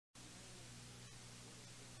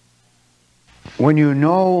When you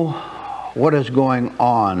know what is going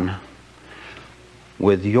on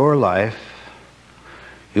with your life,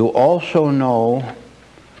 you also know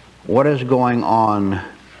what is going on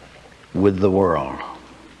with the world.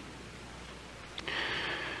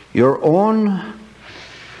 Your own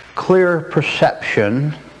clear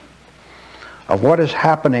perception of what is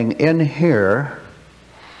happening in here,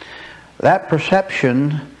 that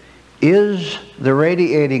perception is the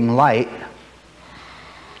radiating light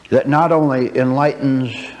that not only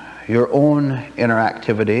enlightens your own inner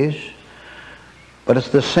activities, but it's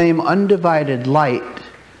the same undivided light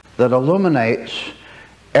that illuminates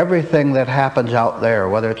everything that happens out there,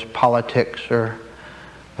 whether it's politics or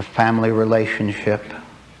a family relationship,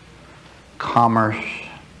 commerce.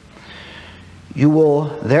 You will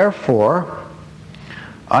therefore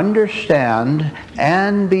understand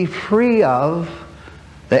and be free of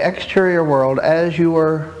the exterior world as you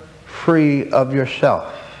are free of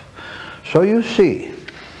yourself. So you see,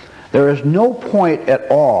 there is no point at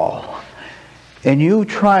all in you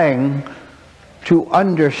trying to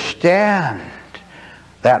understand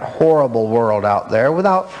that horrible world out there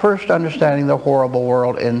without first understanding the horrible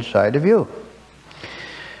world inside of you.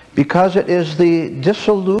 Because it is the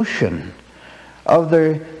dissolution of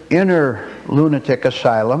the inner lunatic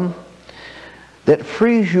asylum that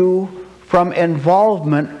frees you from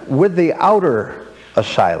involvement with the outer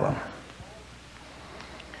asylum.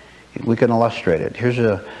 We can illustrate it.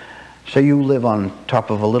 Say you live on top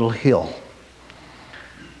of a little hill,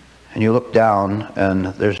 and you look down and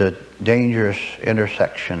there's a dangerous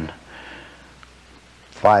intersection,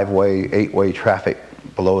 5-way, 8-way traffic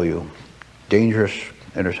below you, dangerous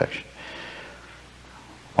intersection.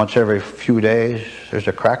 Once every few days there's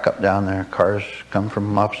a crack up down there, cars come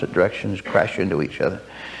from opposite directions, crash into each other.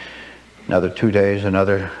 Another 2 days,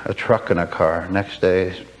 a truck and a car. Next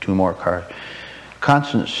day, 2 more cars.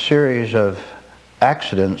 Constant series of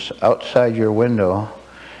accidents outside your window,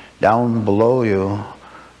 down below you,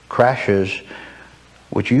 crashes,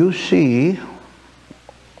 which you see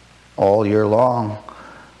all year long,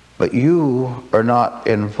 but you are not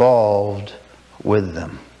involved with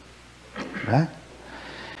them. Right?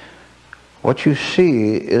 What you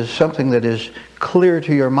see is something that is clear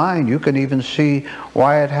to your mind. You can even see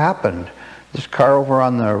why it happened. This car over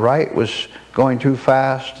on the right was going too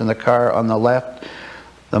fast, and the car on the left,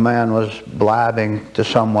 the man was blabbing to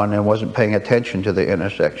someone and wasn't paying attention to the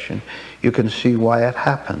intersection. You can see why it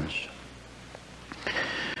happens.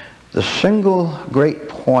 The single great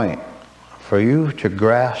point for you to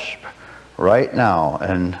grasp right now,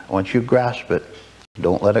 and once you grasp it,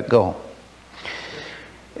 don't let it go,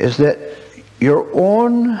 is that your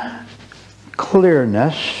own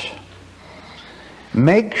clearness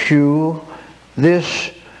makes you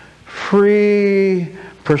this free,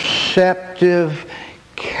 perceptive,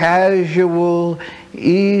 casual,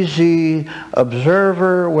 easy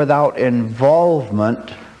observer without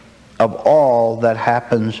involvement of all that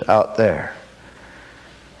happens out there.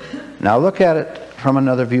 Now look at it from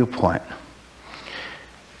another viewpoint.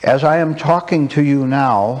 As I am talking to you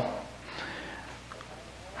now,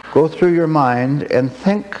 go through your mind and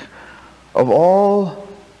think of all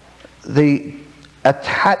the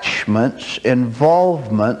attachments,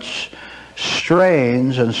 involvements,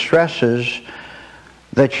 strains, and stresses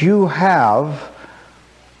that you have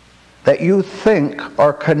that you think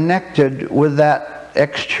are connected with that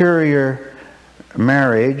exterior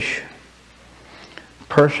marriage,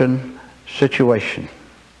 person, situation.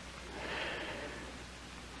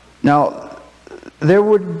 Now, there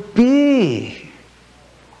would be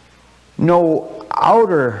no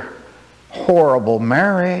outer horrible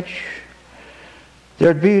marriage.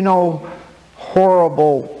 There'd be no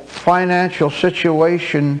horrible financial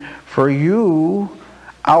situation for you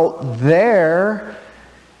out there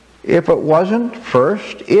if it wasn't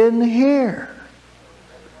first in here.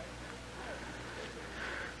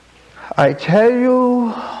 I tell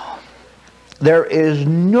you, there is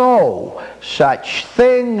no such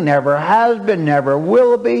thing, never has been, never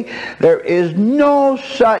will be. There is no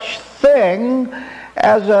such thing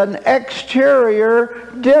as an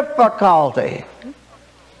exterior difficulty.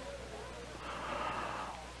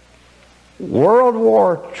 World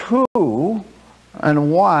War II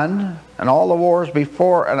and I, and all the wars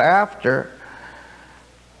before and after,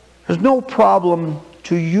 there's no problem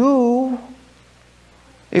to you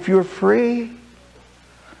if you're free.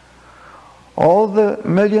 All the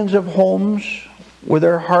millions of homes with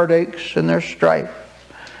their heartaches and their strife.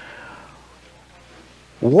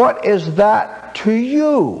 What is that to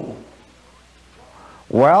you?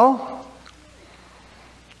 Well,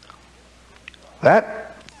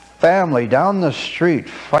 that family down the street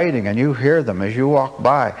fighting, and you hear them as you walk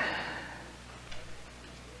by,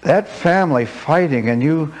 that family fighting, and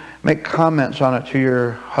you make comments on it to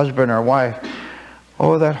your husband or wife,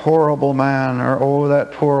 oh, that horrible man, or oh,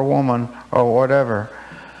 that poor woman, or whatever.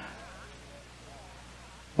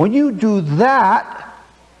 When you do that,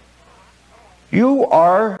 you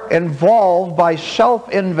are involved by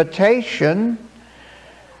self-invitation,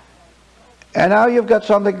 and now you've got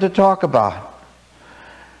something to talk about.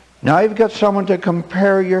 Now you've got someone to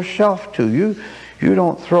compare yourself to. You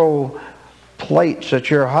don't throw plates at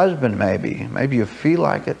your husband, maybe. Maybe you feel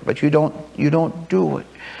like it, but you don't do it.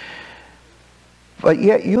 But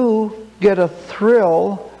yet you get a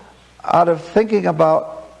thrill out of thinking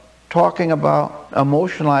about, talking about,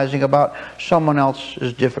 emotionalizing about someone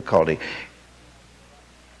else's difficulty.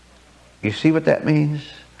 You see what that means?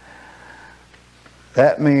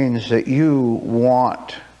 That means that you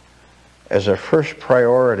want, as a first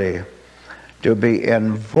priority, to be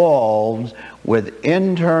involved with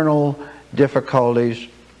internal difficulties,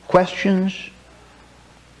 questions,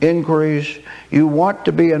 inquiries. You want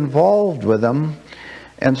to be involved with them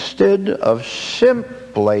instead of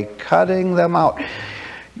simply cutting them out.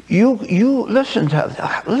 You listen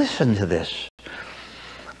to this.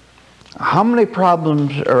 How many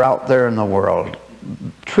problems are out there in the world?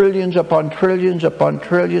 Trillions upon trillions upon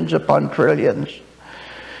trillions upon trillions.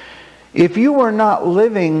 If you were not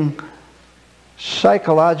living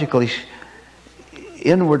psychologically,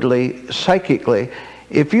 inwardly, psychically,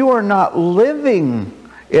 if you are not living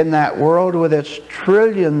in that world with its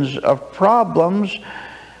trillions of problems,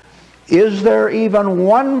 is there even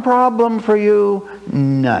one problem for you?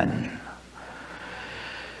 None.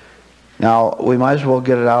 Now, we might as well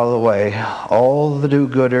get it out of the way. All the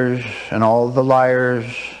do-gooders and all the liars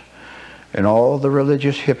and all the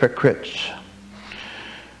religious hypocrites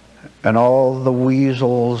and all the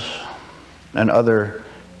weasels and other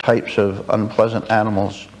types of unpleasant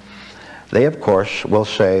animals, they of course will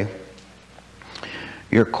say,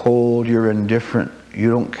 you're cold, you're indifferent,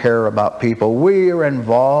 you don't care about people. We are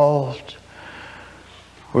involved.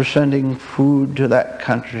 We're sending food to that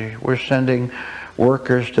country. We're sending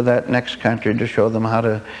workers to that next country to show them how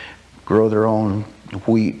to grow their own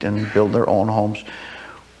wheat and build their own homes.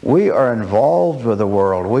 We are involved with the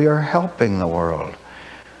world. We are helping the world.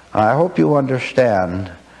 I hope you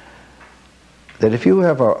understand that if you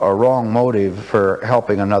have a wrong motive for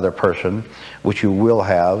helping another person, which you will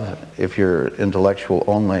have if you're intellectual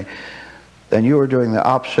only, then you are doing the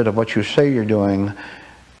opposite of what you say you're doing.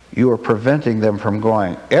 You are preventing them from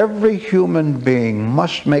growing. Every human being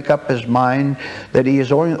must make up his mind that he is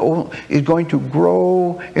going to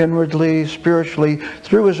grow inwardly, spiritually,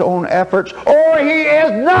 through his own efforts, or he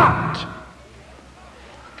is not.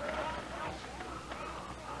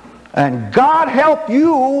 And God help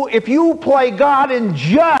you if you play God and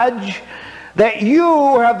judge that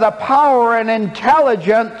you have the power and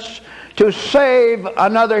intelligence to save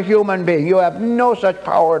another human being. You have no such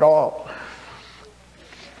power at all.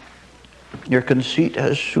 Your conceit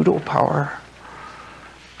has pseudo power.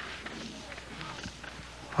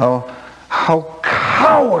 How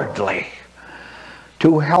cowardly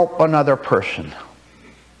to help another person.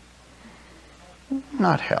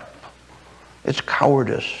 Not help. It's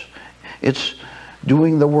cowardice. It's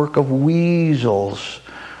doing the work of weasels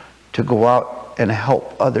to go out and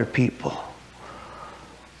help other people.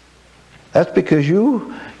 That's because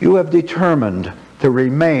you have determined to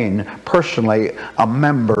remain personally a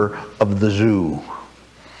member of the zoo.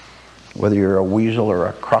 Whether you're a weasel or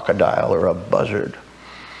a crocodile or a buzzard.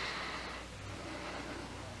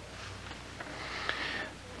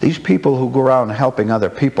 These people who go around helping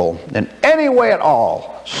other people in any way at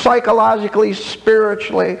all, psychologically,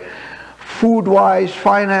 spiritually, food-wise,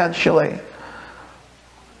 financially,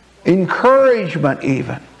 encouragement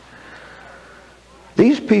even.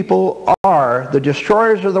 These people are the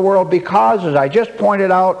destroyers of the world because, as I just pointed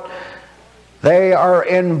out, they are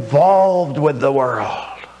involved with the world.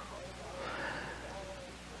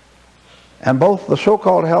 And both the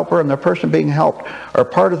so-called helper and the person being helped are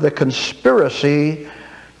part of the conspiracy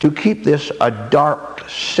to keep this a dark,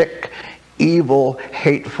 sick, evil,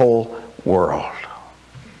 hateful world.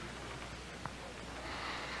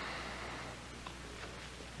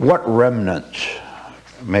 What remnants,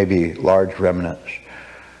 maybe large remnants,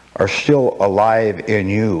 are still alive in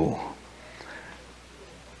you,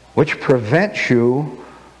 which prevents you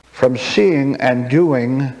from seeing and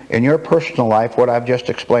doing in your personal life what I've just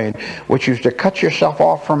explained, which is to cut yourself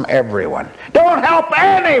off from everyone. Don't help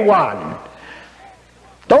anyone.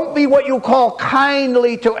 Don't be what you call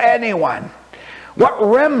kindly to anyone. What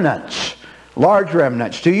remnants, large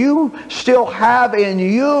remnants, do you still have in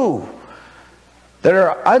you that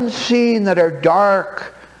are unseen, that are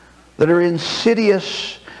dark, that are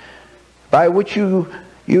insidious, by which you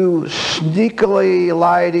sneakily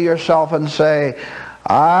lie to yourself and say,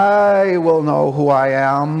 I will know who I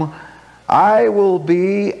am. I will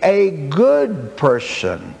be a good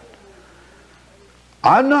person.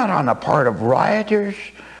 I'm not on a part of rioters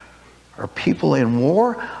or people in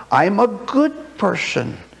war. I'm a good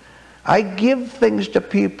person. I give things to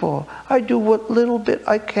people. I do what little bit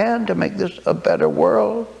I can to make this a better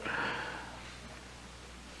world.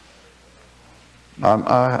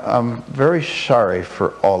 I'm very sorry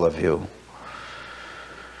for all of you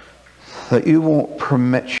that you won't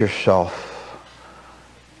permit yourself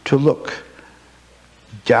to look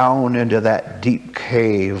down into that deep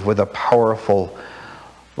cave with a powerful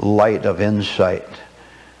light of insight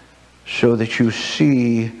so that you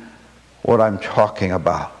see what I'm talking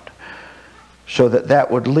about, so that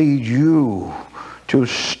that would lead you to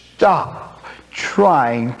stop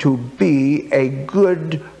trying to be a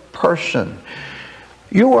good person.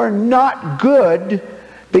 You are not good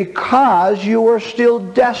because you are still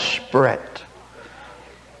desperate.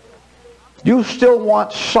 You still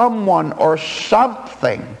want someone or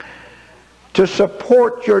something to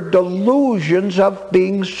support your delusions of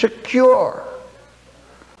being secure.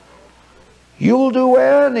 You'll do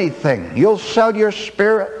anything. You'll sell your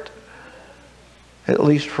spirit, at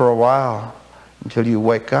least for a while, until you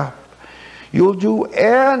wake up. You'll do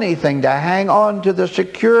anything to hang on to the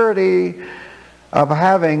security of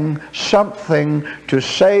having something to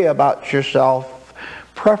say about yourself,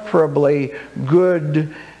 preferably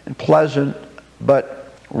good and pleasant,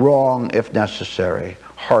 but wrong if necessary,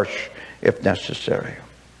 harsh if necessary.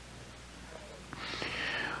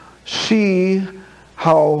 See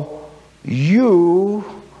how you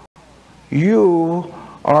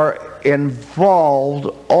are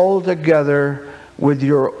involved altogether with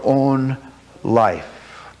your own life.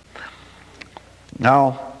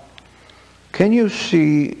 Now, can you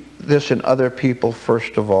see this in other people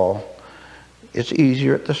first of all? It's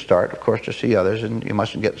easier at the start, of course, to see others, and you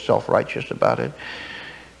mustn't get self-righteous about it.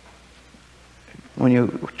 When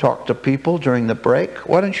you talk to people during the break,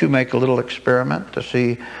 why don't you make a little experiment to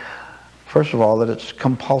see, first of all, that it's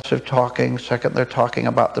compulsive talking. Second, they're talking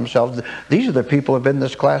about themselves. These are the people who have been in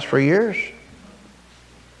this class for years.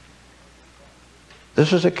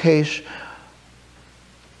 This is a case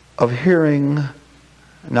of hearing,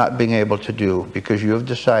 not being able to do, because you have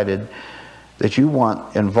decided that you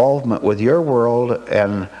want involvement with your world,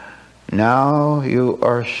 and now you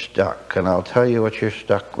are stuck. And I'll tell you what you're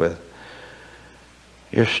stuck with.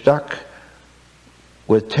 You're stuck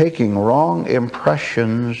with taking wrong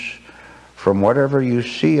impressions from whatever you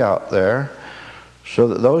see out there, so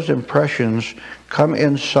that those impressions come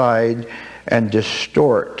inside and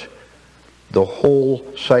distort the whole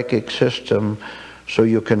psychic system, so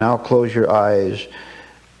you can now close your eyes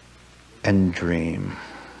and dream.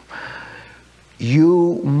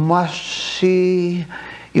 You must see,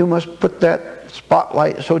 you must put that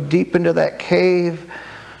spotlight so deep into that cave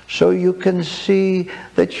so you can see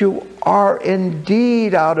that you are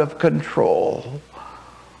indeed out of control,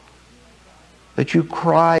 that you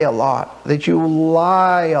cry a lot, that you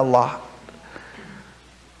lie a lot,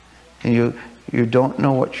 and you don't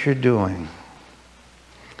know what you're doing.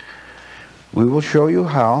 We will show you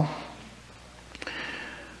how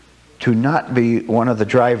to not be one of the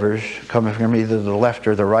drivers coming from either the left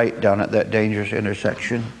or the right down at that dangerous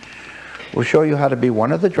intersection. We'll show you how to be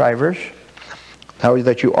one of the drivers, how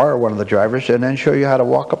that you are one of the drivers, and then show you how to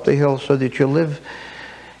walk up the hill so that you live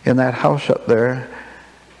in that house up there,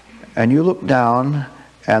 and you look down,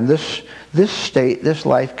 and this state, this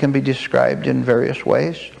life can be described in various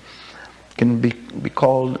ways. It can be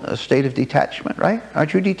called a state of detachment, right?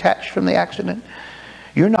 Aren't you detached from the accident?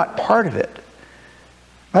 You're not part of it.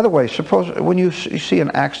 By the way, suppose when you see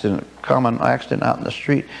an accident, common accident out in the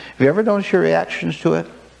street, have you ever noticed your reactions to it?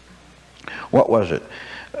 What was it?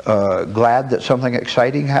 Glad that something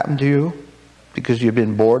exciting happened to you because you've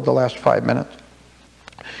been bored the last 5 minutes?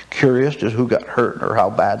 Curious as who got hurt or how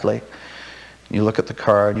badly? You look at the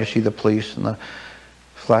car and you see the police and the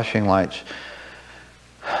flashing lights.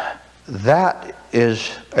 That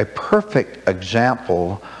is a perfect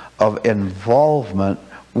example of involvement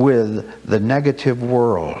with the negative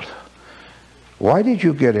world. Why did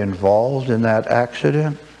you get involved in that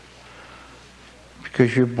accident?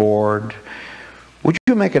 Because you're bored. Would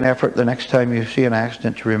you make an effort the next time you see an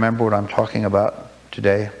accident to remember what I'm talking about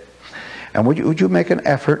today? And would you make an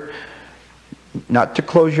effort not to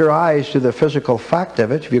close your eyes to the physical fact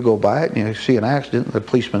of it? If you go by it and you see an accident, the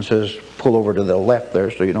policeman says, pull over to the left there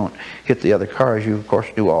so you don't hit the other cars. You, of course,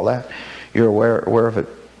 do all that. You're aware of it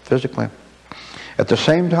physically. At the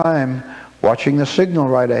same time, watching the signal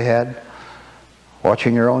right ahead,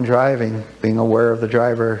 watching your own driving, being aware of the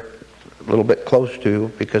driver a little bit close to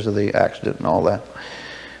you because of the accident and all that.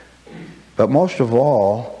 But most of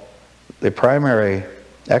all, the primary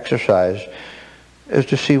exercise is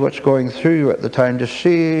to see what's going through you at the time, to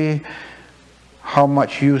see how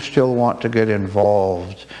much you still want to get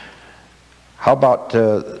involved. How about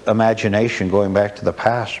imagination, going back to the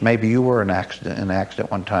past? Maybe you were in an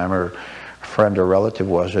accident one time, or a friend or relative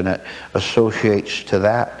was, and it associates to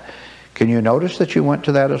that. Can you notice that you went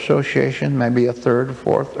to that association, maybe a third,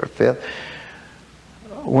 fourth, or fifth?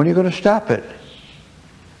 When are you going to stop it?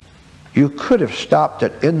 You could have stopped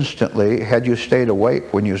it instantly had you stayed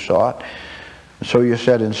awake when you saw it. So you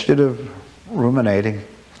said, instead of ruminating,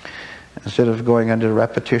 instead of going into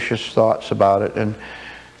repetitious thoughts about it and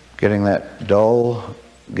getting that dull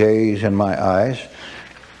gaze in my eyes,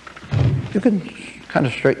 you can kind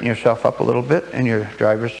of straighten yourself up a little bit in your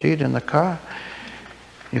driver's seat in the car.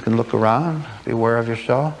 You can look around, be aware of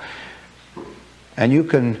yourself, and you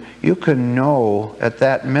can know at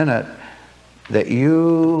that minute that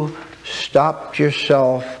you stopped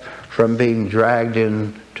yourself from being dragged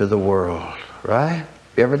into the world, right?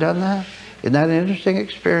 You ever done that? Isn't that an interesting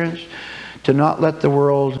experience? To not let the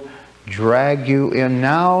world drag you in.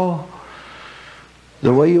 Now,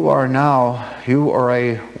 the way you are now, you are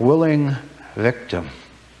a willing victim.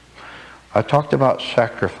 I talked about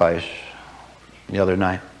sacrifice the other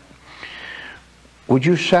night. Would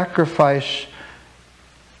you sacrifice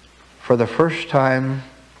for the first time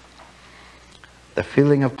the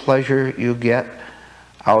feeling of pleasure you get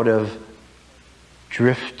out of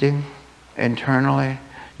drifting internally?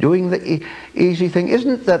 Doing the easy thing.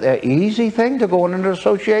 Isn't that an easy thing to go in an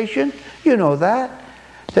association? You know that.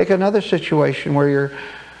 Take another situation where you're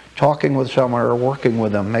talking with someone or working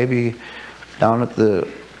with them, maybe down at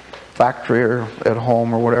the factory or at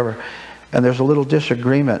home or whatever, and there's a little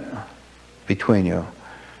disagreement between you.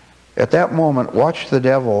 At that moment, watch the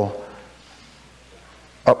devil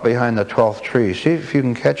up behind the 12th tree. See if you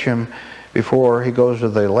can catch him before he goes to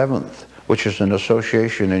the 11th, which is an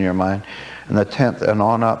association in your mind, and the 10th and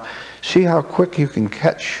on up. See how quick you can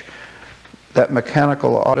catch that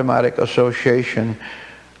mechanical automatic association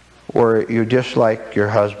where you dislike your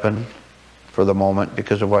husband for the moment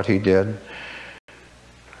because of what he did,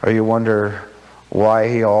 or you wonder why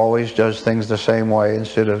he always does things the same way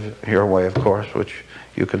instead of your way, of course, which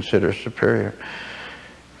you consider superior.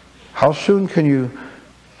 How soon can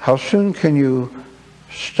you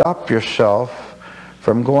stop yourself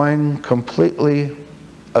from going completely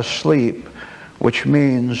asleep, which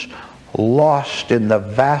means lost in the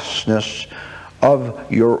vastness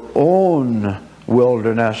of your own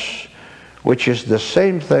wilderness, which is the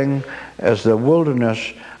same thing as the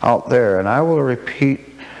wilderness out there? And I will repeat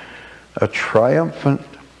a triumphant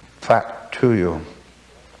fact to you.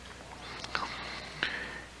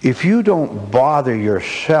 If you don't bother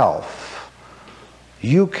yourself,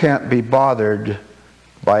 you can't be bothered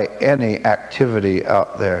by any activity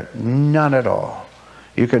out there. None at all.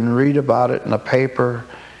 You can read about it in the paper.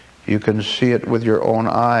 You can see it with your own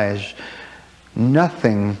eyes.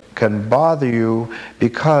 Nothing can bother you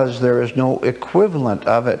because there is no equivalent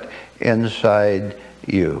of it inside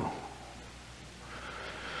you.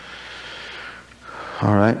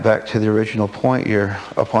 All right, back to the original point. You're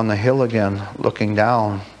up on the hill again, looking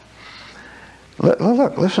down.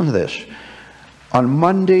 Look, listen to this. On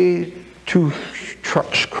Monday, 2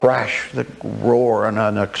 trucks crash, the roar and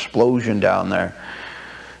an explosion down there.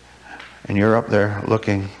 And you're up there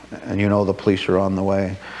looking, and you know the police are on the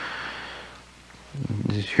way.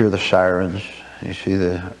 You hear the sirens. You see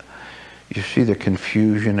the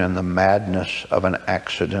confusion and the madness of an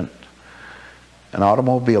accident. And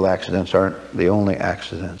automobile accidents aren't the only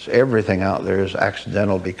accidents. Everything out there is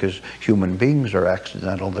accidental because human beings are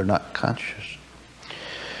accidental. They're not conscious.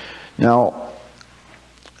 Now,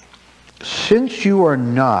 since you are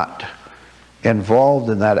not involved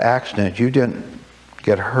in that accident, you didn't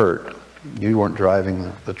get hurt. You weren't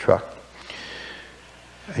driving the truck.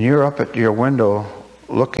 And you're up at your window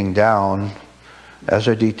looking down as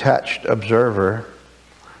a detached observer.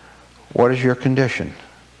 What is your condition?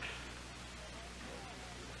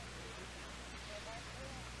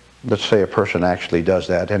 Let's say a person actually does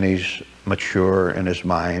that and he's mature in his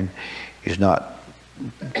mind. He's not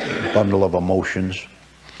a bundle of emotions.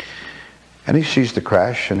 And he sees the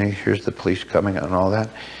crash and he hears the police coming and all that.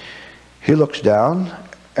 He looks down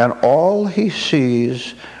and all he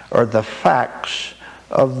sees are the facts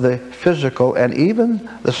of the physical and even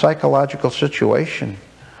the psychological situation.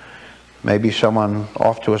 Maybe someone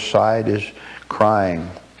off to a side is crying.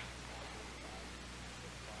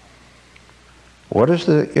 What is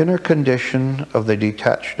the inner condition of the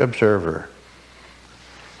detached observer?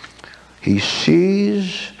 He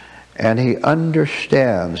sees and he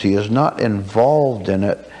understands. He is not involved in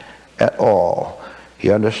it at all.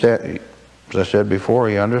 He understands, as I said before,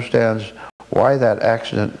 he understands why that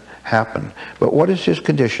accident happened. But what is his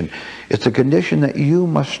condition? It's a condition that you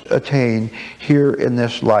must attain here in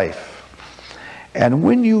this life. And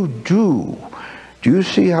when you do you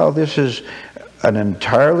see how this is an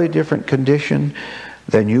entirely different condition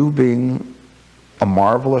than you being a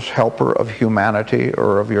marvelous helper of humanity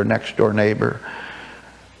or of your next door neighbor?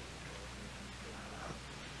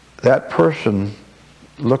 That person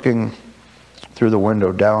looking through the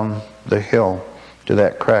window down the hill to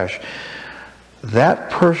that crash,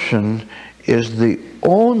 that person is the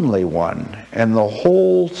only one in the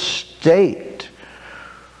whole state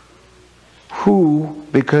who,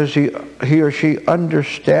 because he or she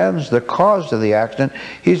understands the cause of the accident,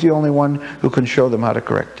 he's the only one who can show them how to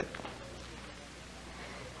correct it.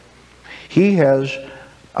 He has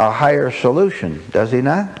a higher solution, does he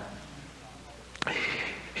not?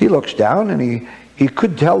 He looks down and he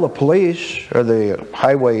could tell the police or the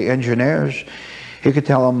highway engineers, he could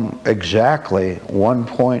tell them exactly 1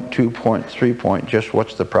 point, 2 point, 3 point, just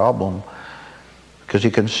what's the problem. Because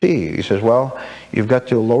he can see. He says, well, you've got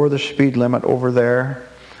to lower the speed limit over there.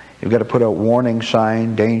 You've got to put a warning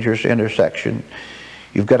sign, dangerous intersection.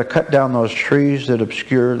 You've got to cut down those trees that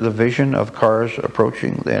obscure the vision of cars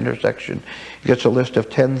approaching the intersection. He gets a list of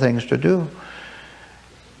 10 things to do.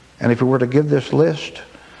 And if he were to give this list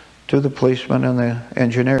to the policemen and the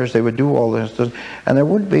engineers, they would do all this, and there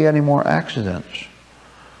wouldn't be any more accidents.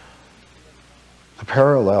 The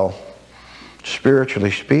parallel,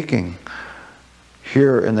 spiritually speaking,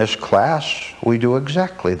 here in this class, we do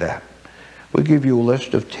exactly that. We give you a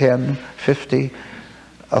list of 10, 50,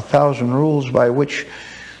 1,000 rules by which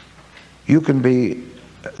you can be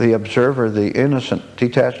the observer, the innocent,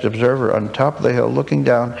 detached observer on top of the hill looking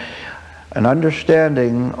down and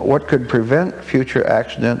understanding what could prevent future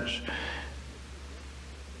accidents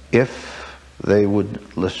if they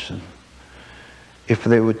would listen, if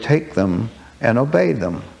they would take them and obey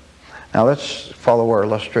them. Now let's follow our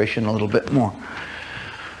illustration a little bit more.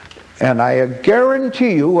 And I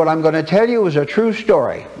guarantee you what I'm going to tell you is a true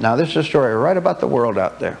story. Now this is a story right about the world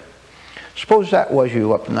out there. Suppose that was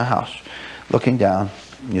you up in the house, looking down,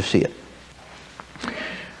 and you see it.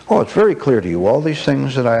 Oh, it's very clear to you, all these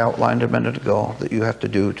things that I outlined a minute ago that you have to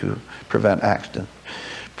do to prevent accident.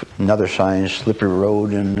 Another sign, slippery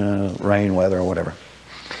road in rain weather or whatever.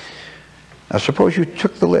 Now suppose you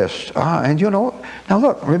took the list. And you know, now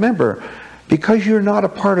look, remember, because you're not a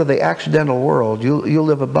part of the accidental world, you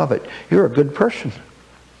live above it. You're a good person.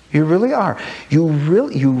 You really are. You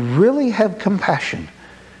really have compassion.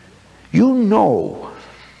 You know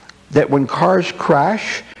that when cars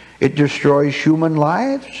crash, it destroys human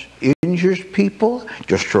lives, injures people,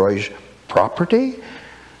 destroys property.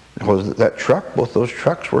 That truck, both those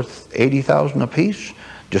trucks worth $80,000 apiece,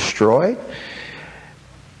 destroyed.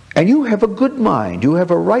 And you have a good mind. You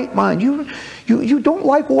have a right mind. You don't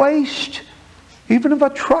like waste. Even of a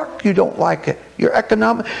truck, you don't like it.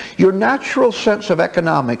 Your natural sense of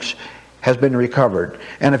economics has been recovered.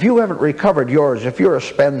 And if you haven't recovered yours, if you're a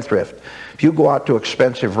spendthrift, if you go out to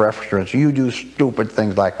expensive restaurants, you do stupid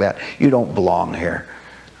things like that, you don't belong here.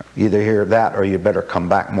 Either hear that or you better come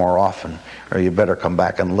back more often, or you better come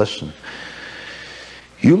back and listen.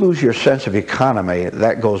 You lose your sense of economy,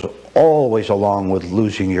 that goes always along with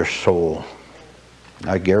losing your soul.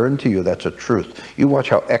 I guarantee you that's a truth. You watch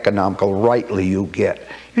how economical rightly you get.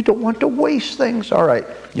 You don't want to waste things. All right,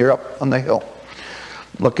 you're up on the hill,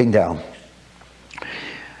 looking down.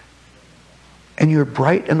 And you're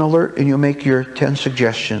bright and alert, and you make your 10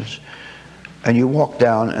 suggestions. And you walk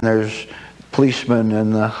down, and there's policemen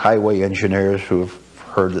and the highway engineers who have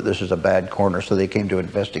heard that this is a bad corner, so they came to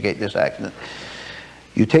investigate this accident.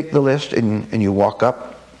 You take the list, and you walk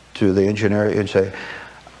up to the engineer and say,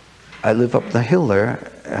 I live up the hill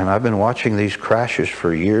there, and I've been watching these crashes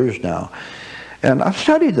for years now, and I've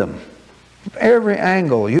studied them. Every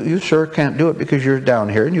angle. You sir can't do it because you're down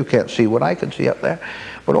here and you can't see what I can see up there.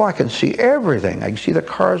 But I can see everything. I can see the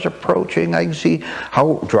cars approaching. I can see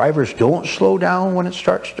how drivers don't slow down when it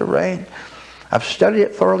starts to rain. I've studied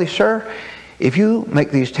it thoroughly, sir. If you make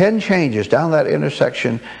these 10 changes down that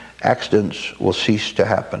intersection, accidents will cease to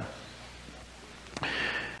happen.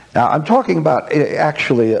 Now, I'm talking about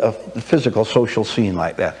actually a physical social scene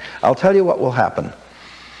like that. I'll tell you what will happen.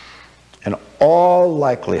 In all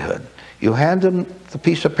likelihood, you hand them the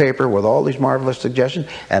piece of paper with all these marvelous suggestions,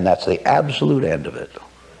 and that's the absolute end of it.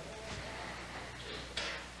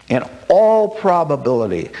 In all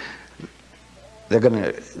probability,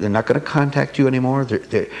 They're not going to contact you anymore.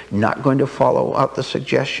 They're not going to follow out the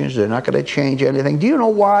suggestions. They're not going to change anything. Do you know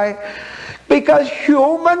why? Because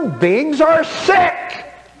human beings are sick.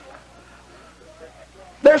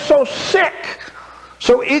 They're so sick,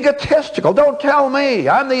 so egotistical. Don't tell me.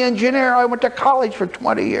 I'm the engineer. I went to college for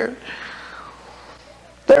 20 years.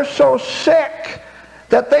 They're so sick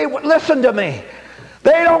that they would listen to me.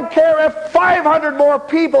 They don't care if 500 more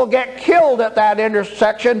people get killed at that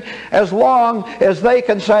intersection as long as they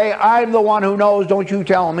can say, I'm the one who knows, don't you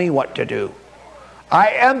tell me what to do. I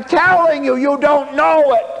am telling you, you don't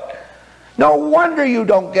know it. No wonder you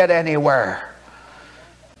don't get anywhere.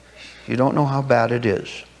 You don't know how bad it is.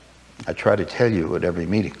 I try to tell you at every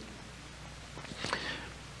meeting.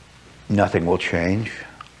 Nothing will change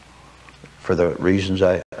for the reasons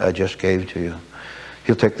I just gave to you.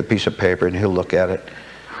 He'll take the piece of paper and he'll look at it,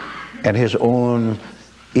 and his own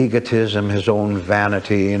egotism, his own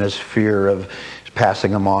vanity, and his fear of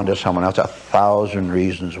passing them on to someone else, 1,000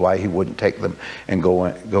 reasons why he wouldn't take them and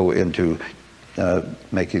go into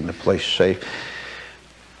making the place safe.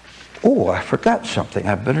 Oh, I forgot something.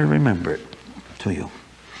 I better remember it to you.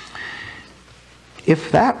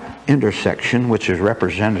 If that intersection, which is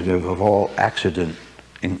representative of all accident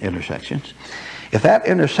intersections, if that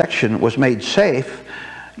intersection was made safe,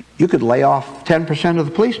 you could lay off 10% of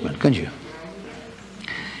the policemen, couldn't you?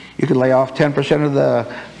 You could lay off 10% of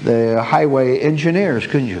the highway engineers,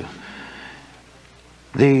 couldn't you?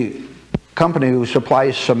 The company who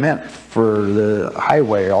supplies cement for the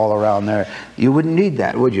highway all around there, you wouldn't need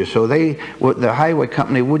that, would you? So the highway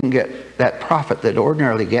company wouldn't get that profit that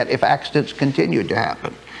ordinarily get if accidents continued to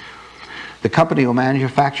happen. The company who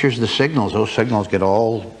manufactures the signals, those signals get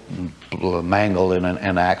all mangled in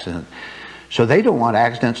an accident. So they don't want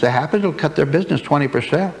accidents to happen. It'll cut their business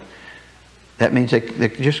 20%. That means they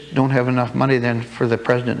just don't have enough money then for the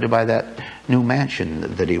president to buy that new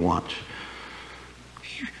mansion that he wants.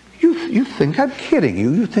 You think I'm kidding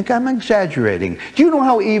you. You think I'm exaggerating. Do you know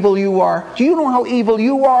how evil you are? Do you know how evil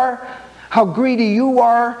you are? How greedy you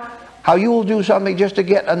are? How you will do something just to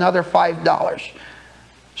get another $5?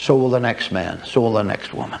 So will the next man. So will the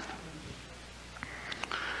next woman.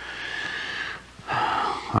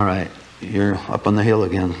 All right. You're up on the hill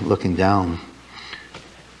again, looking down,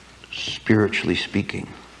 spiritually speaking.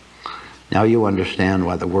 Now you understand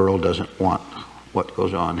why the world doesn't want what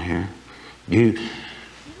goes on here.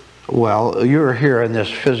 Well, you're here in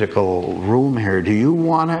this physical room here. Do you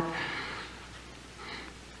want it?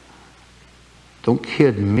 Don't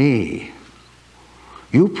kid me.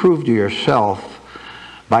 You prove to yourself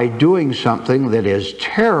by doing something that is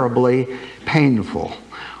terribly painful.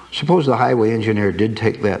 Suppose the highway engineer did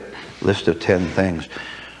take that list of 10 things.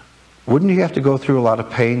 Wouldn't you have to go through a lot of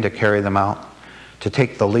pain to carry them out? To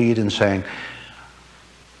take the lead in saying,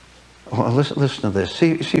 well, listen to this.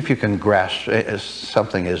 See if you can grasp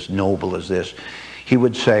something as noble as this. He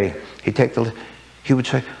would say,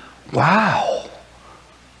 wow,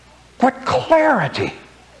 what clarity.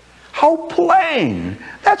 How plain.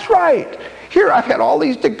 That's right. Here I've had all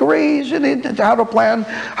these degrees in how to plan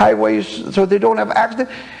highways so they don't have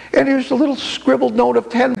accidents. And here's a little scribbled note of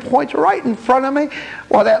 10 points right in front of me.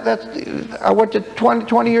 Well, I went to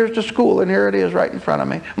 20 years to school, and here it is right in front of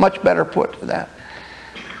me. Much better put to that.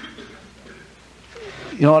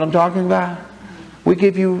 You know what I'm talking about? We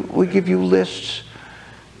give you lists,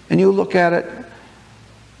 and you look at it,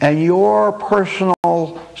 and your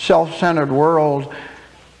personal self-centered world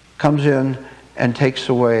comes in and takes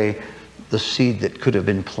away the seed that could have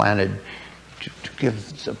been planted to give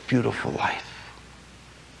us a beautiful life.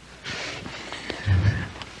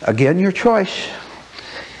 Again, your choice.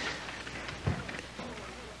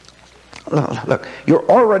 Look, you're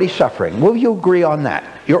already suffering. Will you agree on that?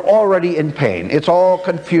 You're already in pain. It's all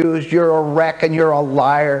confused. You're a wreck and you're a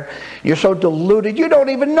liar. You're so deluded. You don't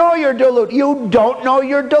even know you're deluded. You don't know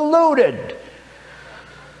you're deluded.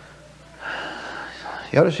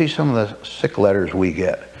 You ought to see some of the sick letters we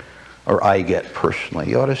get, or I get personally.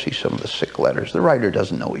 You ought to see some of the sick letters. The writer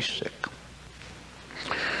doesn't know he's sick.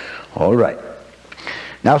 All right.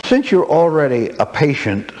 Now, since you're already a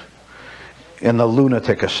patient in the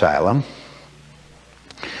lunatic asylum,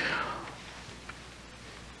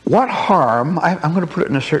 what harm, I'm going to put it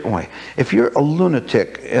in a certain way. If you're a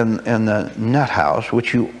lunatic in the nut house,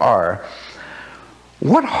 which you are,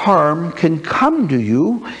 what harm can come to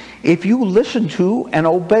you if you listen to and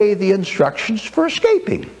obey the instructions for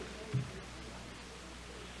escaping?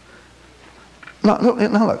 Now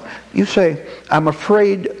look, you say, I'm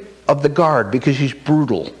afraid of the guard because he's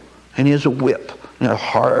brutal and he has a whip and a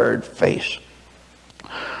hard face.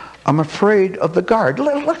 I'm afraid of the guard.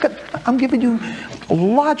 Look at, I'm giving you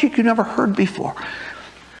logic you never heard before.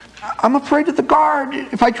 I'm afraid of the guard.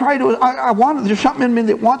 If I try to, there's something in me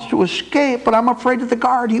that wants to escape, but I'm afraid of the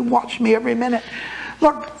guard. He watches me every minute.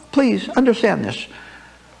 Look, please understand this.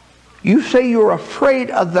 You say you're afraid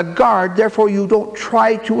of the guard, therefore you don't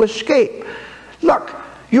try to escape. Look,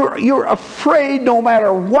 you're afraid no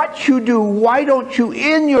matter what you do. Why don't you,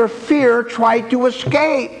 in your fear, try to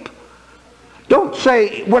escape? Don't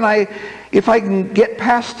say, if I can get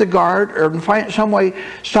past the guard or find some way,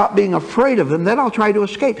 stop being afraid of him, then I'll try to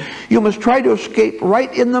escape. You must try to escape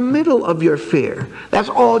right in the middle of your fear. That's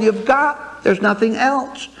all you've got. There's nothing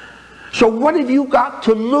else. So what have you got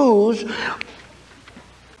to lose?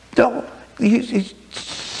 He's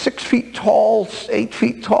 6 feet tall, 8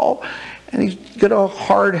 feet tall, and he's got a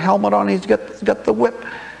hard helmet on. He's got the whip.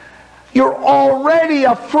 You're already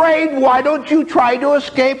afraid. Why don't you try to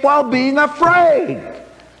escape while being afraid?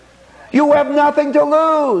 You have nothing to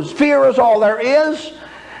lose. Fear is all there is.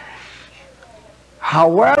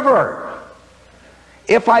 However,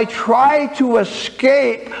 if I try to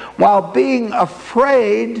escape while being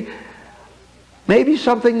afraid, maybe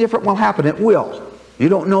something different will happen. It will. You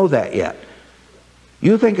don't know that yet.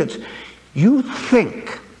 You think,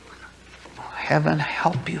 heaven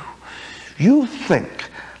help you, you think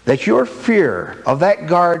that your fear of that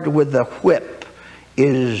guard with the whip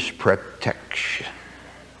is protection.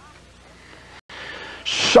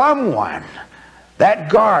 That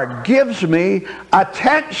guard gives me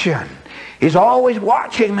attention. He's always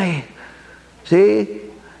watching me. See?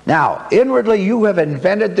 Now, inwardly you have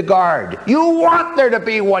invented the guard. You want there to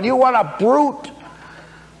be one. You want a brute.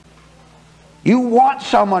 You want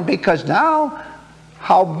someone because now,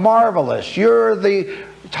 how marvelous. You're the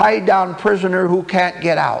tied down prisoner who can't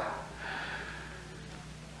get out.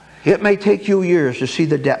 It may take you years to see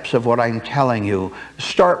the depths of what I'm telling you.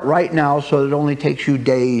 Start right now so it only takes you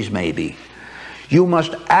days maybe. You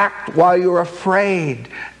must act while you're afraid.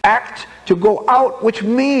 Act to go out, which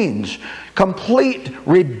means complete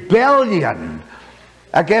rebellion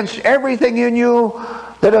against everything in you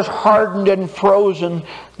that is hardened and frozen,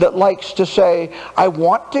 that likes to say, I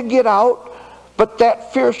want to get out, but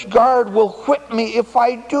that fierce guard will whip me if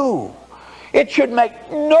I do. It should make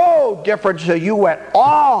no difference to you at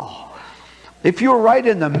all. If you're right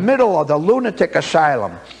in the middle of the lunatic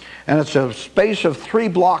asylum, and it's a space of 3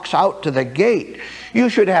 blocks out to the gate, you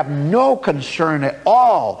should have no concern at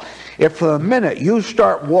all if the minute you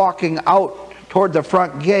start walking out toward the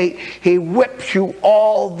front gate, he whips you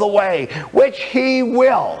all the way, which he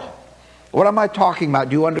will. What am I talking about?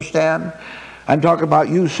 Do you understand? I'm talking about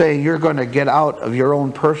you saying you're going to get out of your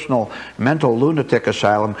own personal mental lunatic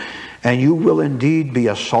asylum, and you will indeed be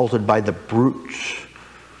assaulted by the brutes.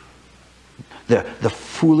 The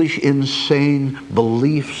foolish, insane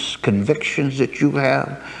beliefs, convictions that you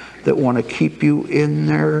have that want to keep you in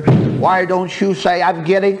there. Why don't you say, I'm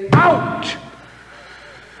getting out?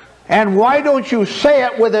 And why don't you say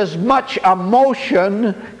it with as much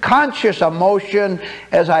emotion, conscious emotion,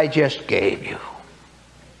 as I just gave you?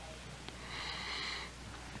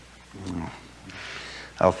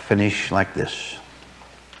 I'll finish like this.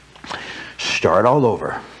 Start all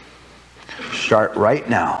over. Start right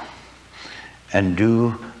now. And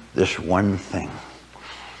do this one thing.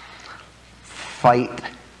 Fight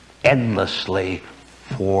endlessly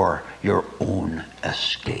for your own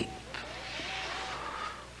escape.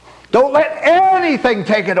 Don't let anything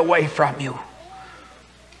take it away from you.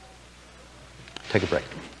 Take a break.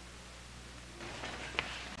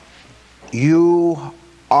 You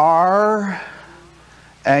are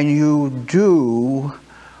and you do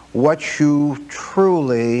what you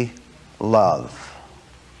truly love.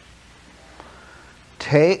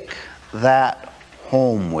 Take that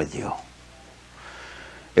home with you.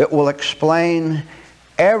 It will explain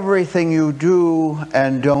everything you do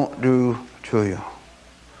and don't do to you.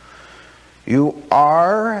 You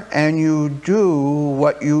are and you do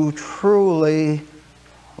what you truly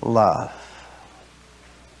love.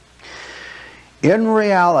 In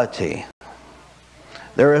reality,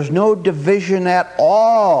 there is no division at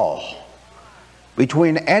all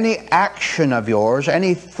between any action of yours,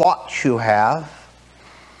 any thoughts you have,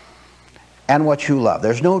 and what you love.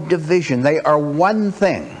 There's no division. They are one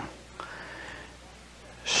thing.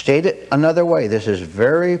 State it another way. This is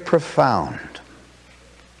very profound.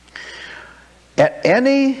 At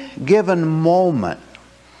any given moment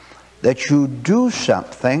that you do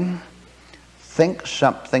something, think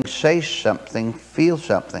something, say something, feel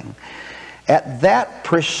something, at that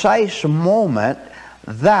precise moment,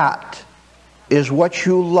 that is what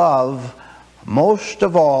you love most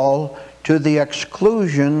of all, to the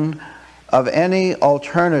exclusion of any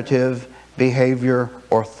alternative behavior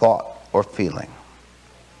or thought or feeling.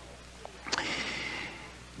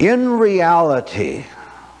 In reality,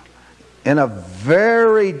 in a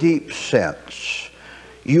very deep sense,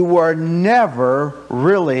 you are never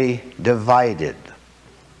really divided.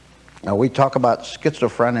 Now, we talk about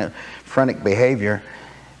schizophrenic behavior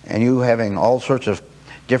and you having all sorts of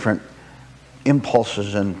different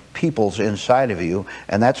impulses and peoples inside of you,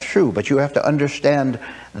 and that's true, but you have to understand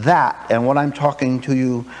that and what I'm talking to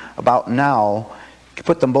you about now.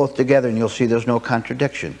 Put them both together and you'll see there's no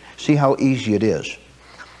contradiction. See how easy it is.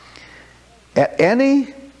 At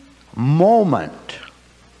any moment,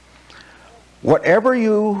 whatever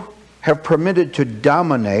you have permitted to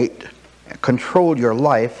dominate, control your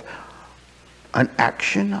life, an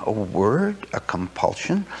action, a word, a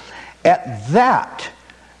compulsion, at that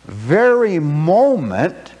very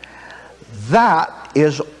moment, that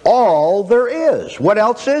is all there is. What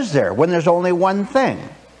else is there when there's only one thing?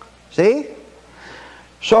 See?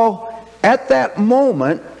 So, at that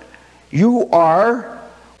moment, you are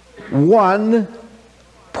one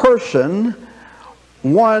person,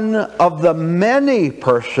 one of the many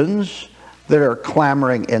persons that are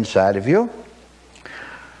clamoring inside of you.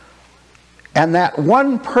 And that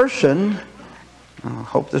one person, I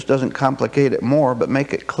hope this doesn't complicate it more, but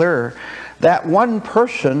make it clearer, that one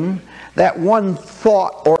person, that one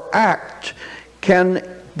thought or act can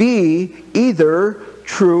be either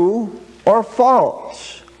true or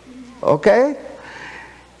false. Okay?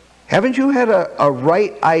 Haven't you had a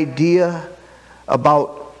right idea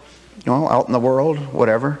about, you know, out in the world,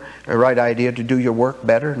 whatever, a right idea to do your work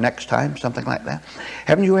better next time, something like that?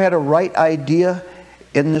 Haven't you had a right idea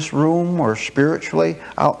in this room or spiritually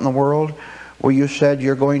out in the world where you said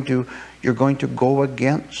you're going to go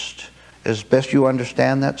against, as best you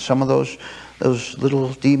understand that, some of those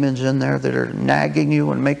little demons in there that are nagging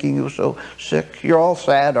you and making you so sick? You're all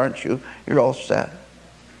sad, aren't you? You're all sad.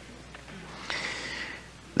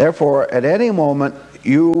 Therefore, at any moment,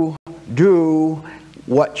 you do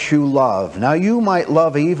what you love. Now, you might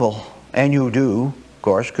love evil, and you do, of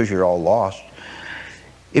course, because you're all lost.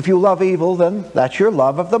 If you love evil, then that's your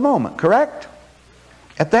love of the moment, correct?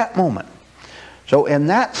 At that moment. So in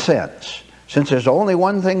that sense, since there's only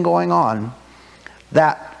one thing going on,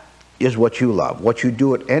 that is what you love, what you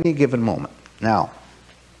do at any given moment. Now,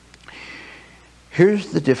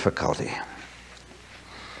 here's the difficulty.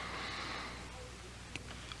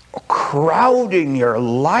 Crowding your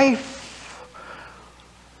life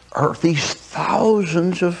are these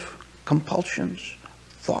thousands of compulsions,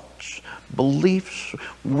 thoughts, beliefs,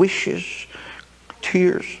 wishes,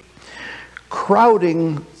 tears,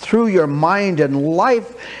 crowding through your mind and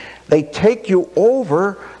life. They take you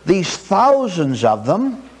over, these thousands of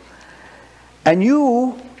them, and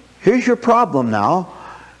here's your problem now,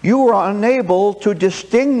 you are unable to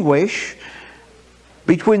distinguish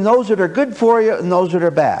between those that are good for you and those that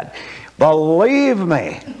are bad. Believe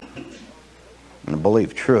me, and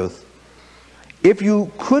believe truth, if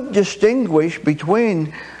you could distinguish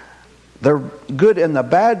between the good and the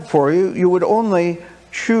bad for you, you would only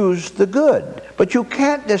choose the good. But you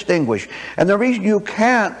can't distinguish. And the reason you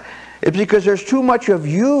can't is because there's too much of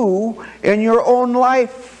you in your own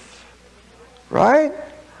life. Right?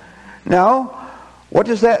 Now, what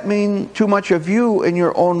does that mean, too much of you in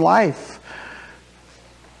your own life?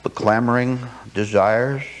 The clamoring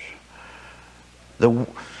desires, the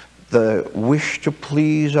wish to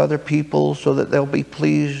please other people so that they'll be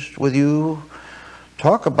pleased with you.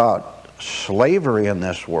 Talk about slavery in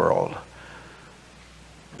this world.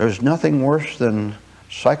 There's nothing worse than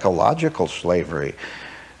psychological slavery.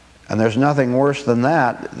 And there's nothing worse than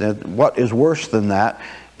that. What is worse than that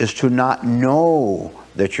is to not know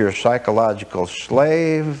that you're a psychological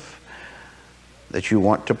slave, that you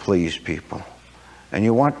want to please people. And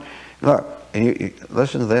you want, look, and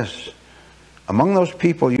listen to this. Among those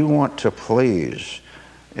people you want to please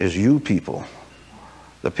is you people.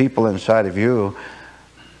 The people inside of you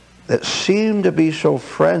that seem to be so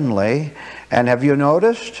friendly. And have you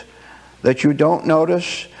noticed that you don't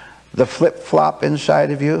notice the flip-flop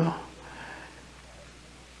inside of you?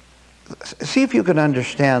 See if you can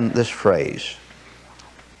understand this phrase.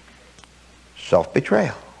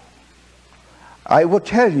 Self-betrayal. I will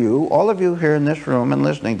tell you, all of you here in this room and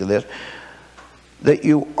listening to this, that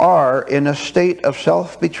you are in a state of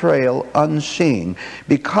self-betrayal unseen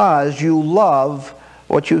because you love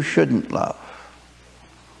what you shouldn't love.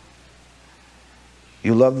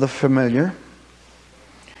 You love the familiar.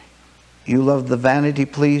 You love the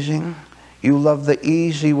vanity-pleasing. You love the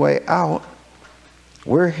easy way out.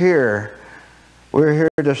 We're here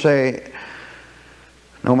to say,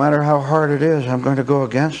 no matter how hard it is, I'm going to go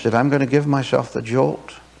against it. I'm going to give myself the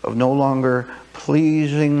jolt of no longer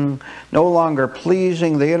pleasing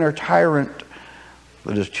the inner tyrant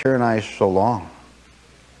that has tyrannized so long.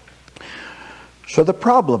 So the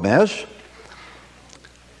problem is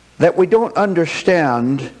that we don't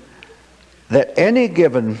understand that any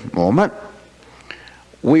given moment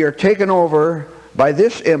we are taken over by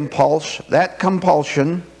this impulse, that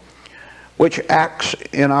compulsion, which acts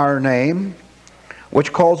in our name,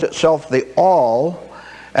 which calls itself the all,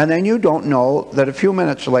 and then you don't know that a few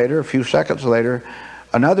minutes later, a few seconds later,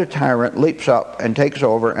 another tyrant leaps up and takes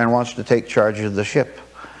over and wants to take charge of the ship.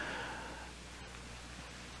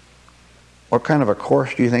 What kind of a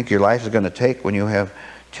course do you think your life is going to take when you have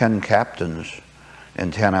 10 captains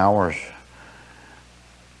in 10 hours?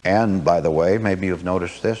 And, by the way, maybe you've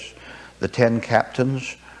noticed this, the 10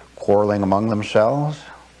 captains quarreling among themselves.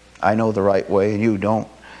 I know the right way and you don't.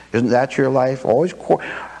 Isn't that your life?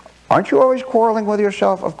 Aren't you always quarreling with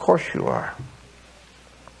yourself? Of course you are.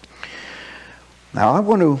 Now I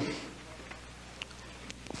want to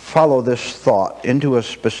follow this thought into a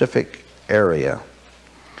specific area.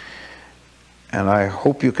 And I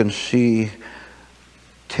hope you can see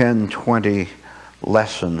 10, 20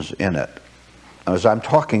 lessons in it. As I'm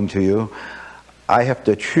talking to you, I have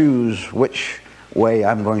to choose which way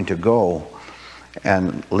I'm going to go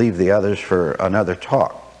and leave the others for another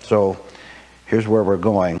talk. So here's where we're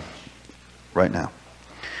going right now.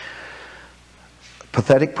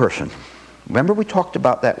 Pathetic person. Remember we talked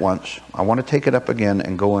about that once. I want to take it up again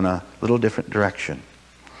and go in a little different direction.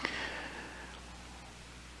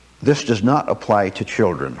 This does not apply to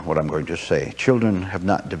children, what I'm going to say. Children have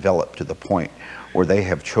not developed to the point where they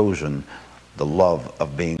have chosen the love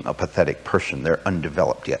of being a pathetic person. They're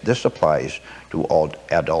undeveloped yet. This applies to all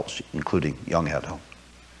adults, including young adults.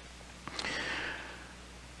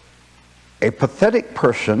 A pathetic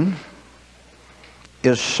person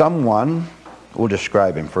is someone, we'll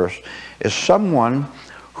describe him first, is someone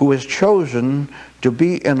who has chosen to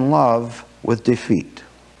be in love with defeat.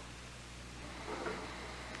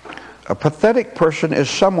 A pathetic person is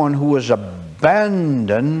someone who has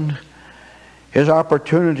abandoned his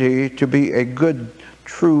opportunity to be a good,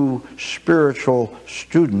 true, spiritual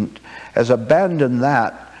student, has abandoned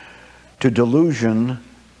that to delusion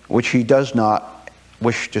which he does not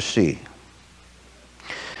wish to see.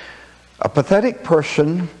 A pathetic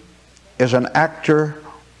person is an actor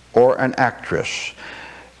or an actress.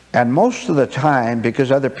 And most of the time,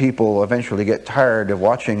 because other people eventually get tired of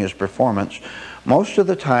watching his performance, most of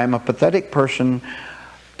the time a pathetic person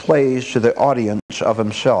plays to the audience of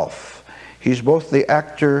himself. He's both the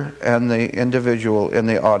actor and the individual in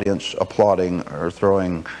the audience applauding or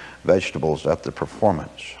throwing vegetables at the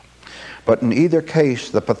performance. But in either case,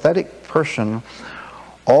 the pathetic person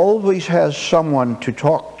always has someone to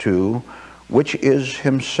talk to, which is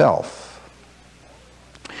himself.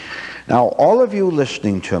 Now, all of you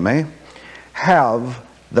listening to me have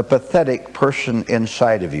the pathetic person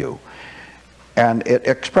inside of you. And it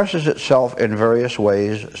expresses itself in various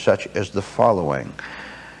ways, such as the following.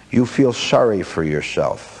 You feel sorry for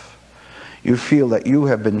yourself. You feel that you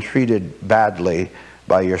have been treated badly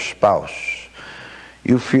by your spouse.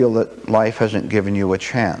 You feel that life hasn't given you a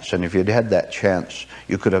chance. And if you'd had that chance,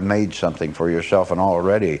 you could have made something for yourself. And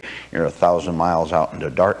already you're 1,000 miles out into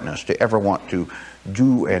darkness to ever want to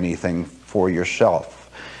do anything for yourself.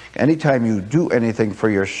 Anytime you do anything for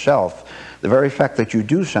yourself, the very fact that you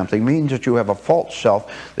do something means that you have a false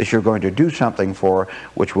self that you're going to do something for,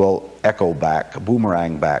 which will echo back,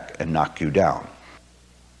 boomerang back, and knock you down.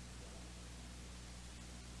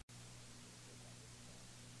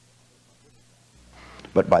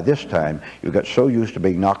 But by this time, you got so used to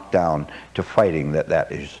being knocked down to fighting that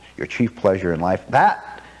that is your chief pleasure in life.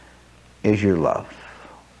 That is your love.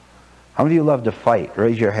 How many of you love to fight?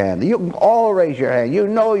 Raise your hand. You can all raise your hand. You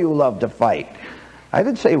know you love to fight. I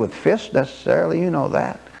didn't say with fists necessarily, you know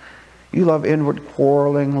that. You love inward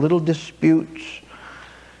quarreling, little disputes.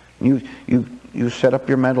 You set up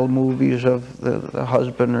your mental movies of the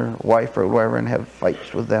husband or wife or whoever and have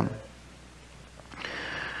fights with them.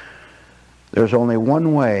 There's only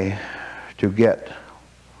one way to get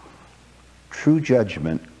true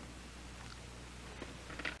judgment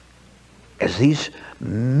as these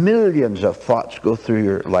millions of thoughts go through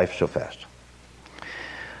your life so fast.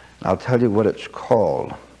 I'll tell you what it's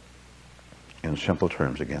called in simple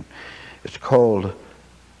terms again. It's called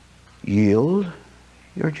yield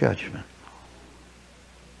your judgment.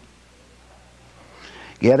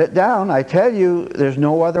 Get it down. I tell you, there's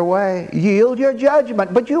no other way. Yield your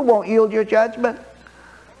judgment, but you won't yield your judgment.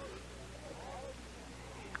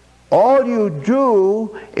 All you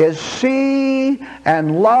do is see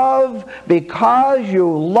and love because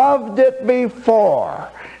you loved it before.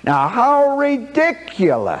 Now, how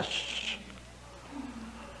ridiculous.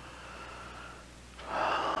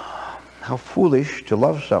 how foolish to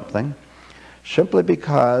love something simply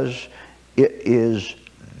because it is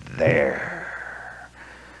there.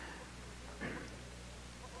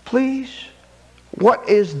 Please, what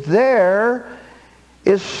is there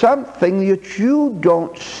is something that you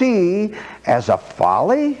don't see as a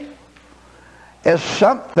folly, as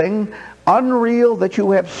something unreal that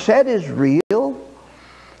you have said is real,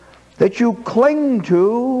 that you cling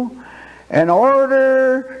to in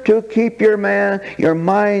order to keep your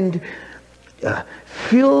mind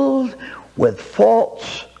filled with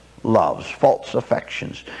false loves, false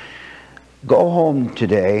affections. Go home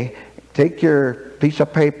today, take your piece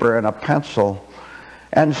of paper and a pencil,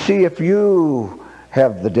 and see if you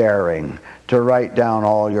have the daring to write down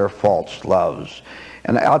all your false loves.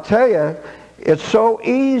 And I'll tell you, it's so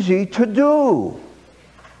easy to do.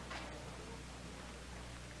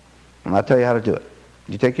 And I'll tell you how to do it.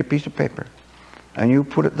 You take your piece of paper and you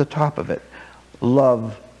put at the top of it,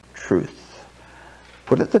 love truth.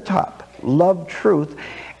 Put at the top, love truth.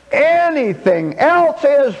 Anything else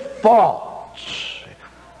is false.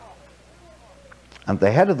 At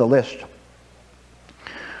the head of the list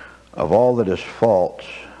of all that is false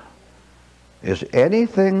is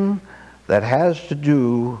anything that has to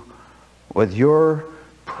do with your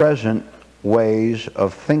present ways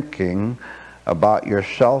of thinking about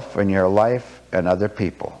yourself and your life and other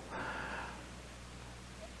people.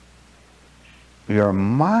 Your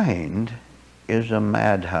mind is a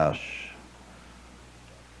madhouse.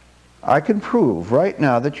 I can prove right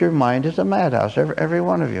now that your mind is a madhouse, every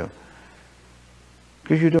one of you,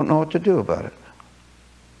 because you don't know what to do about it.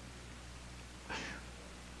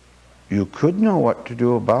 You could know what to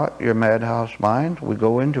do about your madhouse mind. We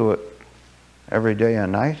go into it every day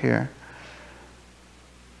and night here.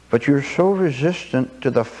 But you're so resistant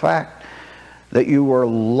to the fact that you were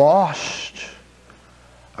lost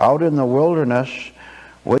out in the wilderness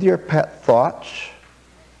with your pet thoughts,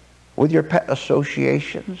 with your pet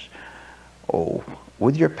associations,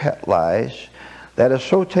 with your pet lies, that has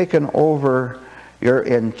so taken over your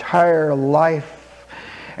entire life.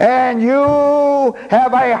 And you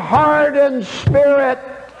have a hardened spirit,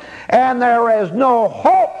 and there is no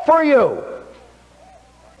hope for you.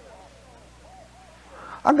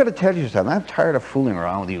 I'm going to tell you something. I'm tired of fooling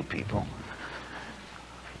around with you people.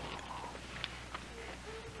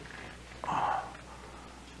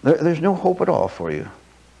 There's no hope at all for you,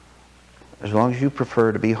 as long as you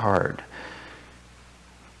prefer to be hard.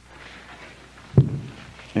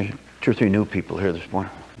 There's 2 or 3 new people here this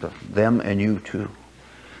morning. Them and you too.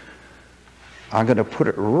 I'm going to put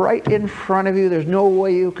it right in front of you. There's no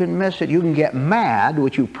way you can miss it. You can get mad,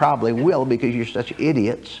 which you probably will because you're such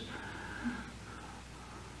idiots.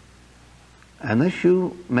 Unless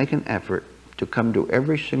you make an effort to come to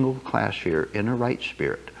every single class here in a right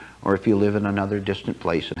spirit, or if you live in another distant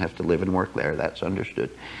place and have to live and work there, that's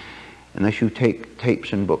understood. Unless you take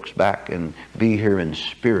tapes and books back and be here in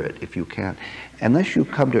spirit, if you can. Unless you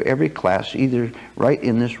come to every class, either right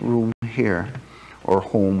in this room here, or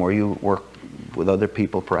home where you work with other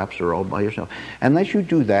people perhaps, or all by yourself. Unless you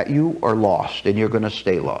do that, you are lost, and you're going to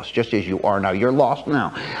stay lost, just as you are now. You're lost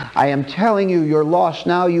now. I am telling you, you're lost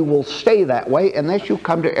now. You will stay that way unless you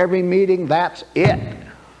come to every meeting. That's it.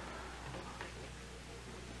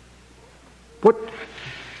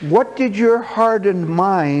 What did your hardened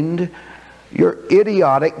mind, your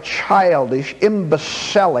idiotic, childish,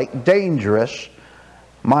 imbecilic, dangerous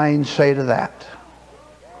mind say to that?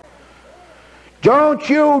 Don't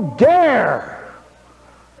you dare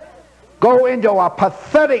go into a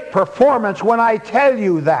pathetic performance when I tell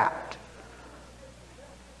you that.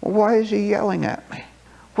 Well, why is he yelling at me?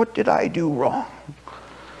 What did I do wrong?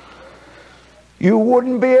 You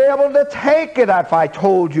wouldn't be able to take it if I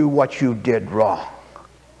told you what you did wrong.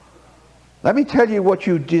 Let me tell you what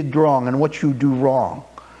you did wrong and what you do wrong.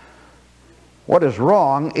 What is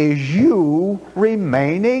wrong is you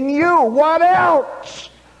remaining you. What else?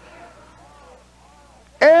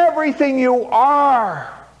 Everything you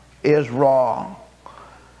are is wrong.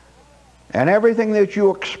 And everything that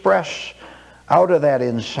you express out of that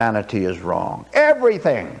insanity is wrong.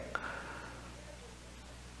 Everything.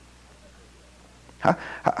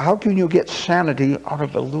 How can you get sanity out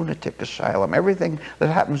of a lunatic asylum? Everything that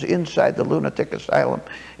happens inside the lunatic asylum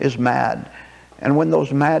is mad. And when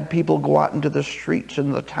those mad people go out into the streets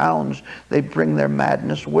and the towns, they bring their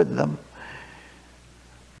madness with them.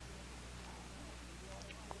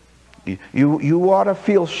 You ought to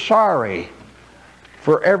feel sorry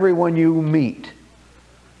for everyone you meet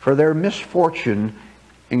for their misfortune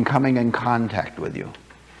in coming in contact with you.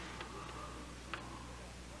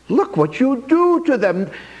 Look what you do to them.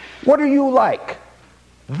 What are you like?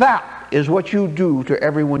 That is what you do to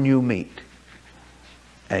everyone you meet.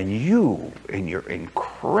 And you, in your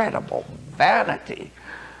incredible vanity,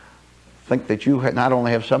 think that you not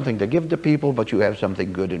only have something to give to people, but you have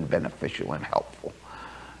something good and beneficial and helpful.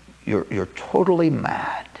 You're totally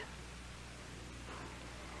mad.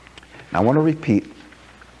 Now, I want to repeat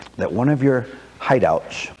that one of your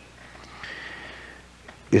hideouts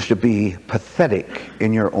is to be pathetic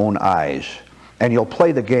in your own eyes. And you'll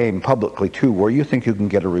play the game publicly too, where you think you can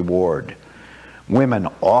get a reward. Women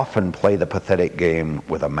often play the pathetic game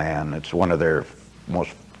with a man. It's one of their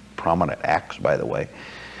most prominent acts, by the way.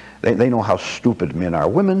 They know how stupid men are.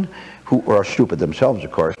 Women who are stupid themselves,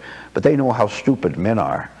 of course, but they know how stupid men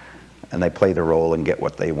are, and they play the role and get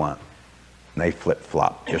what they want. And they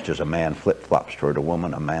flip-flop, just as a man flip-flops toward a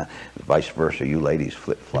woman, a man, vice versa. You ladies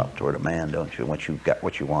flip-flop toward a man, don't you? Once you've got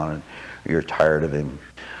what you wanted, you're tired of him.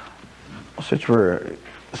 Since we're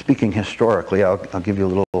speaking historically, I'll give you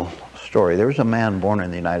a little story. There was a man born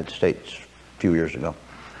in the United States a few years ago.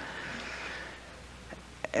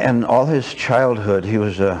 And all his childhood, he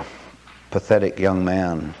was a pathetic young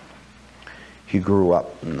man. He grew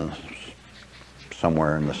up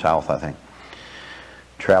somewhere in the South, I think.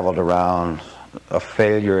 Traveled around, a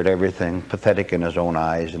failure at everything, pathetic in his own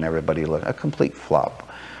eyes, and everybody looked, a complete flop.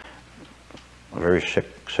 A very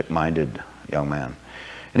sick-minded young man.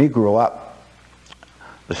 And he grew up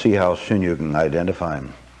to see how soon you can identify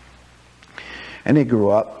him. And he grew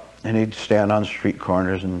up, and he'd stand on street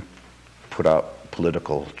corners and put out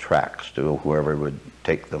political tracts to whoever would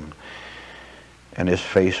take them. And his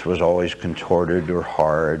face was always contorted or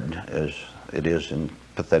hard, as it is in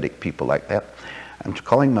pathetic people like that. I'm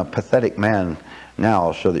calling him a pathetic man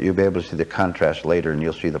now so that you'll be able to see the contrast later, and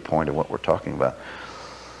you'll see the point of what we're talking about.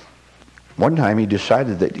 One time he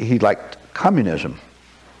decided that he liked communism.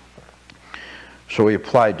 So he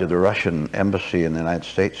applied to the Russian embassy in the United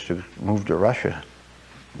States to move to Russia,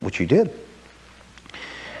 which he did.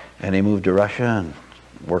 And he moved to Russia and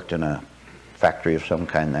worked in a factory of some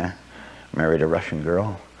kind there, married a Russian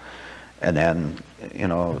girl. And then, you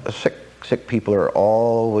know, sick people are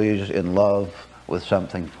always in love with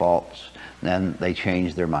something false. And then they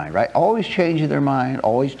change their mind, right? Always changing their mind,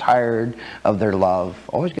 always tired of their love,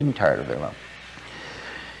 always getting tired of their love.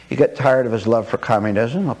 He got tired of his love for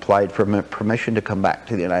communism, applied for permission to come back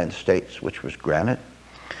to the United States, which was granted.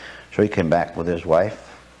 So he came back with his wife.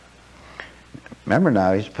 Remember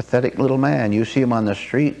now, he's a pathetic little man. You see him on the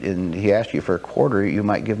street and he asks you for a quarter, you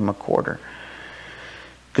might give him a quarter.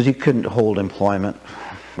 Because he couldn't hold employment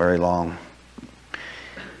very long.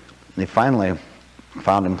 And he finally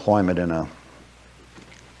found employment in a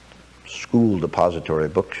school depository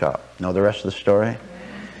bookshop. Know the rest of the story?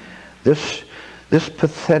 This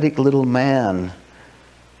pathetic little man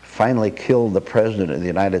finally killed the President of the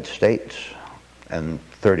United States. And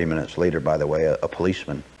 30 minutes later, by the way, a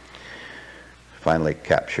policeman finally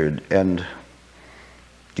captured. And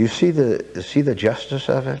do you see the justice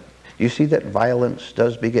of it? Do you see that violence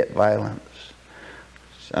does beget violence?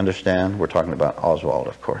 Understand? We're talking about Oswald,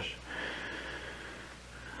 of course.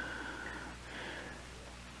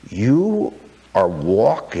 You are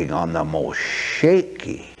walking on the most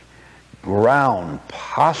shaky ground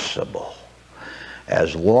possible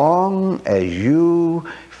as long as you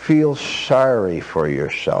feel sorry for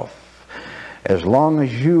yourself, as long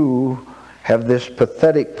as you have this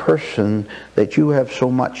pathetic person that you have so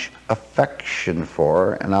much affection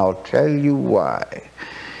for, and I'll tell you why.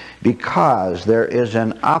 Because there is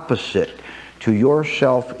an opposite to your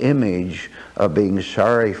self-image of being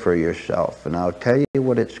sorry for yourself, and I'll tell you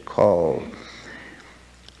what it's called.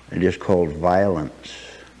 It is called violence.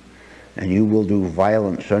 And you will do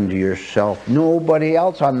violence unto yourself. Nobody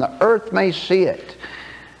else on the earth may see it.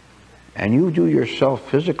 And you do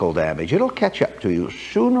yourself physical damage. It'll catch up to you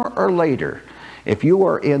sooner or later. If you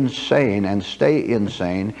are insane and stay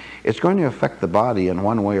insane, it's going to affect the body in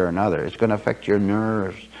one way or another. It's going to affect your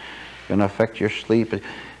nerves. It's going to affect your sleep.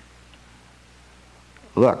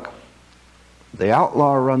 Look, the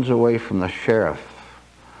outlaw runs away from the sheriff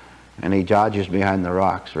and he dodges behind the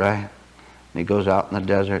rocks, right? And he goes out in the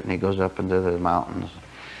desert and he goes up into the mountains.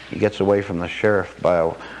 He gets away from the sheriff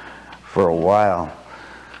for a while.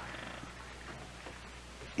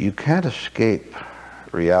 You can't escape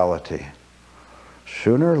reality.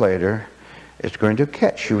 Sooner or later, it's going to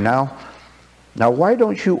catch you. Now why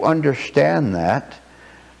don't you understand that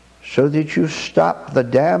so that you stop the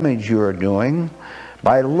damage you're doing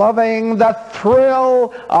by loving the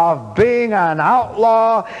thrill of being an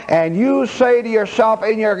outlaw, and you say to yourself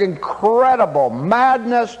in your incredible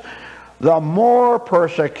madness, the more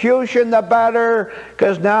persecution the better,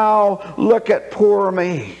 because now look at poor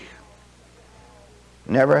me.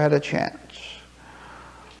 never had a chance.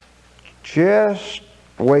 Just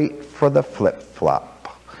wait for the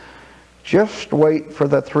flip-flop. Just wait for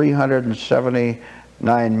the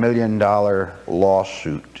 $379 million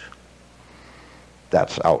lawsuit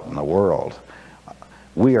that's out in the world.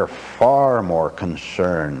 We are far more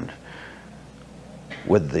concerned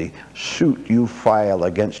with the suit you file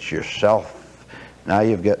against yourself. Now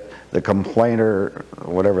you've got the complainer,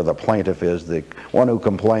 whatever the plaintiff is, the one who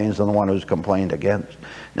complains and the one who's complained against.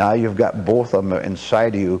 Now you've got both of them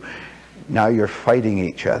inside of you. Now you're fighting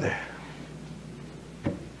each other.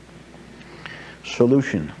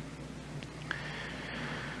 Solution.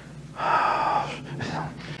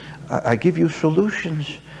 I give you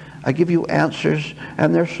solutions. I give you answers,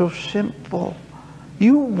 and they're so simple.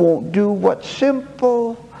 You won't do what's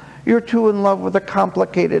simple. You're too in love with the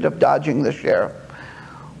complicated of dodging the sheriff.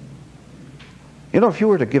 You know, if you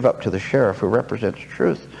were to give up to the sheriff who represents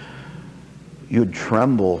truth, you'd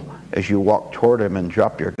tremble as you walk toward him and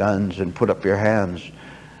drop your guns and put up your hands.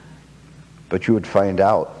 But you would find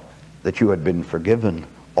out that you had been forgiven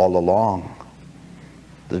all along.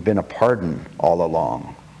 There's been a pardon all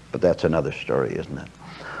along. But that's another story, isn't it?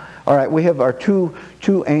 All right, we have our two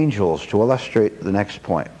angels to illustrate the next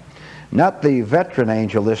point. Not the veteran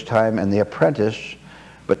angel this time and the apprentice,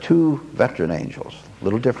 but two veteran angels. A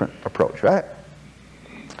little different approach, right?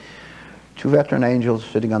 Two veteran angels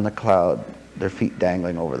sitting on the cloud, their feet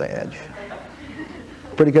dangling over the edge.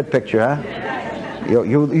 Pretty good picture, huh?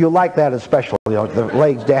 You like that especially, you know, the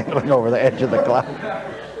legs dangling over the edge of the cloud.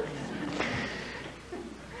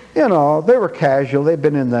 You know, they were casual. They'd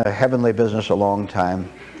been in the heavenly business a long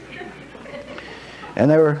time. And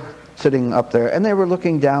they were sitting up there, and they were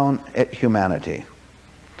looking down at humanity.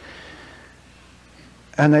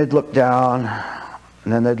 And they'd look down,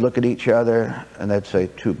 and then they'd look at each other, and they'd say,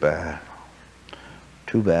 too bad.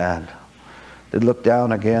 Too bad. They'd look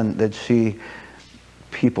down again. They'd see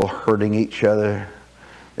people hurting each other.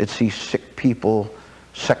 They'd see sick people,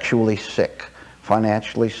 sexually sick,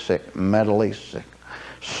 financially sick, mentally sick,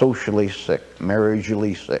 socially sick,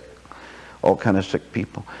 marriagely sick, all kind of sick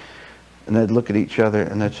people. And they'd look at each other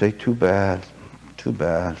and they'd say, too bad, too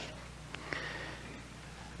bad.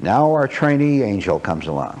 Now our trainee angel comes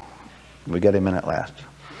along. We get him in at last.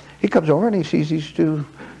 He comes over and he sees these two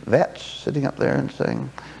vets sitting up there and saying,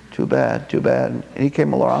 too bad, too bad. And he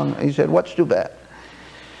came along and he said, what's too bad?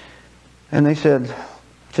 And they said,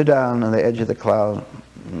 sit down on the edge of the cloud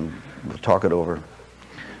and we'll talk it over.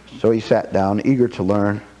 So he sat down, eager to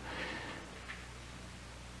learn.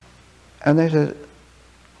 And they said,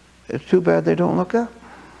 it's too bad they don't look up.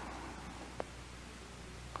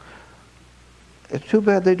 It's too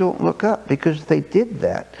bad they don't look up, because if they did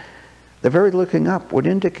that, the very looking up would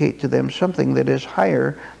indicate to them something that is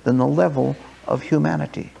higher than the level of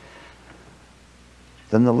humanity,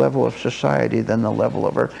 than the level of society, than the level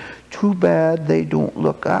of earth. Too bad they don't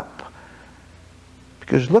look up.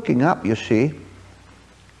 Because looking up, you see,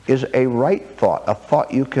 is a right thought, a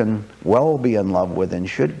thought you can well be in love with and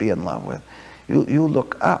should be in love with. You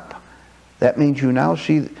look up. That means you now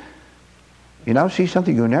see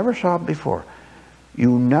something you never saw before.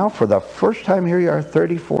 You now, for the first time, here you are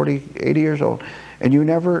 30, 40, 80 years old, and you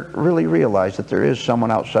never really realized that there is someone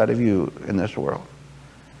outside of you in this world.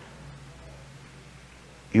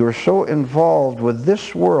 You are so involved with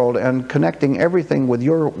this world and connecting everything with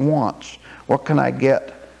your wants. What can I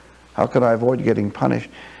get? How can I avoid getting punished?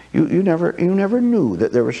 You never knew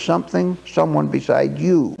that there was someone beside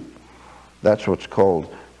you. That's what's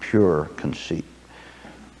called pure conceit.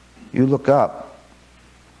 You look up,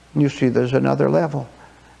 and you see there's another level.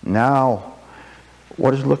 Now,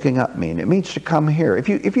 what does looking up mean? It means to come here. If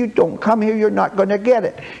you don't come here, you're not going to get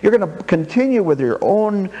it. You're going to continue with your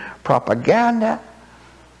own propaganda.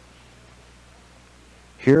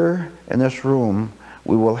 Here in this room,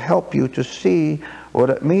 we will help you to see what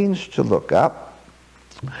it means to look up.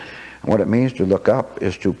 What it means to look up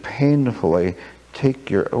is to painfully take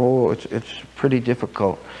your, it's pretty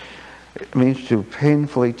difficult. It means to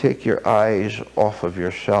painfully take your eyes off of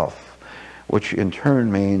yourself, which in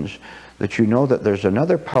turn means that you know that there's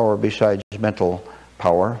another power besides mental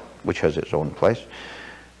power, which has its own place.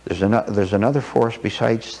 There's another force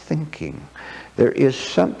besides thinking. There is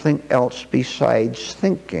something else besides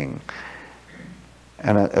thinking.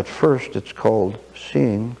 And at first it's called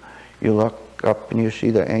seeing. You look up and you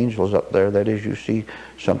see the angels up there. That is, you see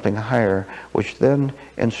something higher, which then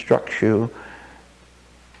instructs you.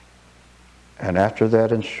 And after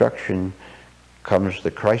that instruction comes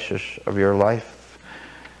the crisis of your life.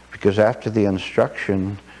 Because after the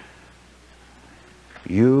instruction,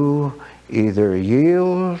 you either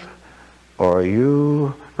yield or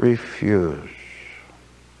you refuse.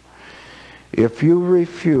 If you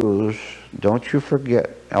refuse, don't you forget,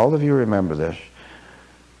 all of you remember this,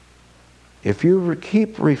 if you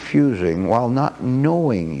keep refusing while not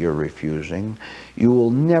knowing you're refusing, you will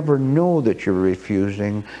never know that you're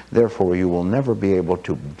refusing. Therefore, you will never be able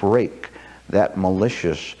to break that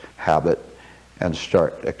malicious habit and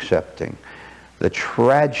start accepting. The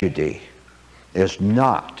tragedy is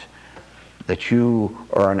not that you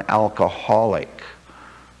are an alcoholic,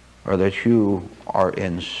 or that you are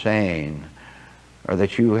insane, or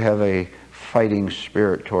that you have a fighting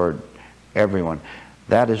spirit toward everyone.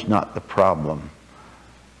 That is not the problem.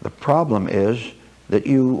 The problem is that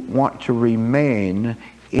you want to remain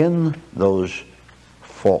in those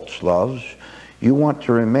false loves. You want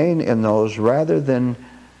to remain in those rather than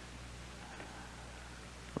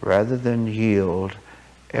yield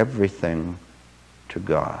everything to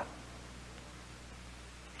God.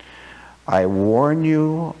 I warn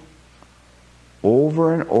you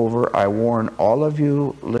over and over, I warn all of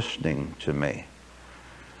you listening to me,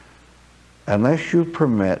 unless you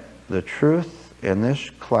permit the truth in this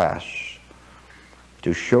class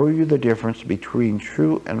to show you the difference between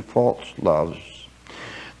true and false loves,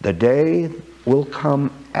 the day will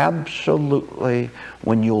come absolutely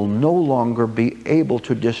when you'll no longer be able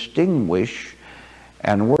to distinguish,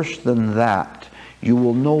 and worse than that, you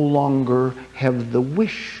will no longer have the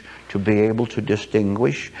wish to be able to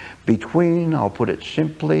distinguish between, I'll put it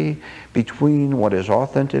simply, between what is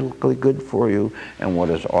authentically good for you and what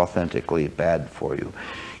is authentically bad for you.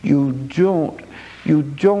 You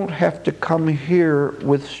don't have to come here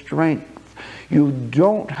with strength. You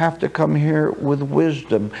don't have to come here with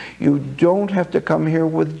wisdom. You don't have to come here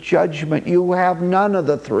with judgment. You have none of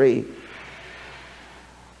the three.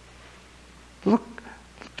 Look,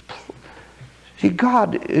 see,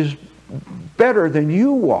 God is better than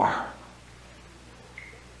you are.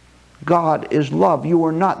 God is love. You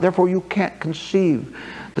are not. Therefore, you can't conceive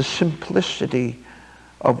the simplicity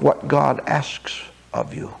of what God asks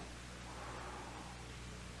of you.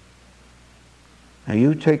 Now,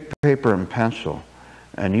 you take paper and pencil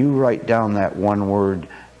and you write down that one word,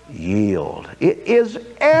 yield. It is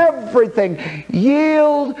everything.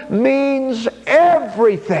 Yield means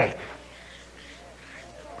everything.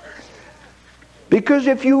 Because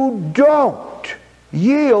if you don't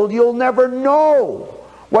yield, you'll never know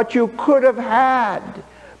what you could have had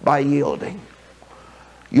by yielding.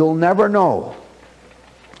 You'll never know.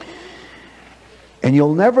 And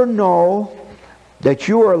you'll never know that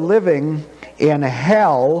you are living in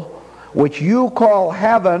hell, which you call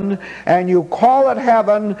heaven, and you call it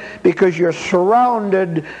heaven because you're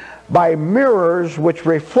surrounded by mirrors which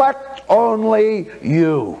reflect only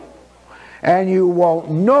you. And you won't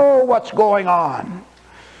know what's going on.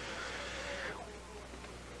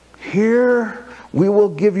 Here we will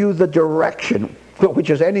give you the direction, which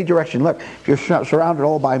is any direction. Look, if you're surrounded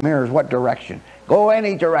all by mirrors, what direction? Go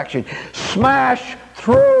any direction. Smash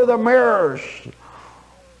through the mirrors.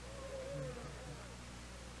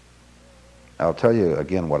 I'll tell you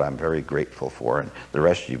again what I'm very grateful for, and the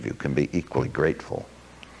rest of you can be equally grateful.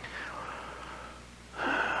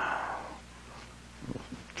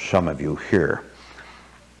 Some of you here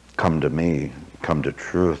come to me, come to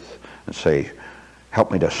truth, and say,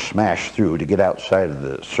 help me to smash through, to get outside of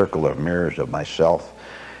the circle of mirrors of myself.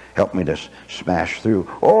 Help me to smash through.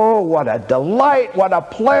 Oh, what a delight, what a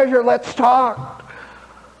pleasure. Let's talk.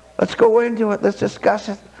 Let's go into it. Let's discuss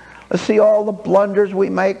it. Let's see all the blunders we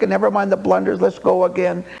make, and never mind the blunders, let's go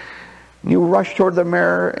again. You rush toward the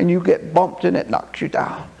mirror and you get bumped and it knocks you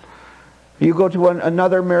down. You go to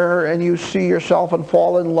another mirror and you see yourself and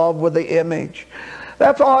fall in love with the image.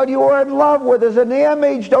 That's all you are in love with is an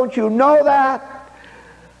image. Don't you know that?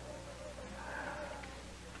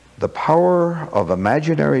 The power of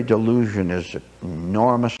imaginary delusion is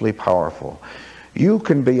enormously powerful. You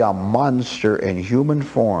can be a monster in human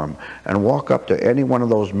form and walk up to any one of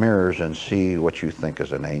those mirrors and see what you think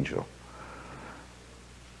is an angel.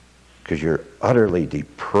 Because your utterly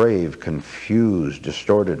depraved, confused,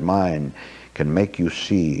 distorted mind can make you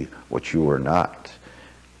see what you are not.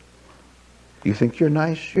 You think you're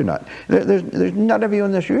nice? You're not. There's none of you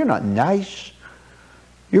in this. You're not nice.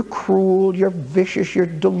 You're cruel, you're vicious, you're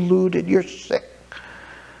deluded, you're sick.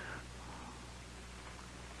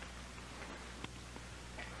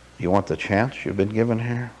 You want the chance you've been given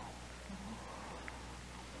here?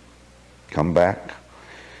 Come back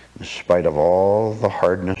in spite of all the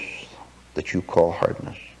hardness that you call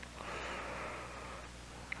hardness.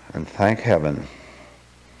 And thank heaven,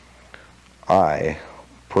 I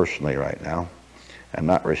personally right now am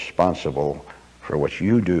not responsible for what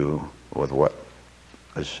you do with what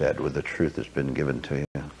is said, with the truth that's been given to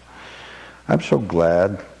you. I'm so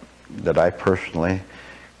glad that I personally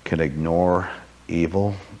can ignore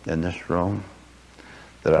evil in this room,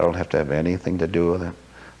 that I don't have to have anything to do with it,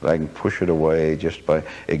 that I can push it away just by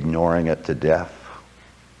ignoring it to death,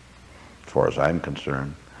 as far as I'm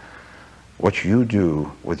concerned. What you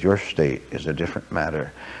do with your state is a different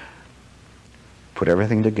matter. Put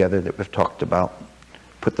everything together that we've talked about.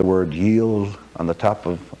 Put the word yield on the top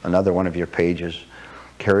of another one of your pages.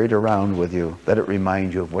 Carry it around with you. Let it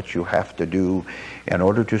remind you of what you have to do in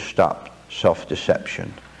order to stop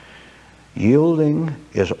self-deception. Yielding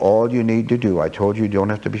is all you need to do. I told you don't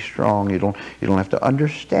have to be strong. You don't have to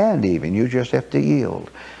understand even. You just have to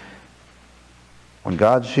yield. When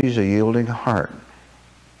God sees a yielding heart,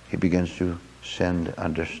 He begins to send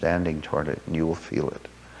understanding toward it, and you will feel it,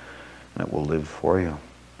 and it will live for you.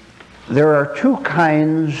 There are two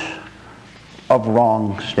kinds of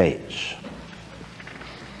wrong states.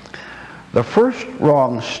 The first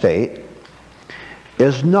wrong state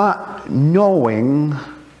is not knowing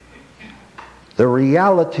the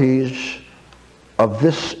realities of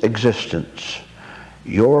this existence,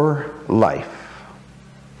 your life.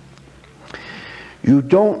 You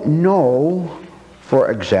don't know, for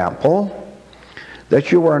example,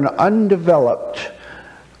 that you are an undeveloped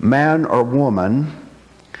man or woman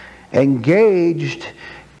engaged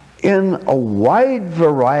in a wide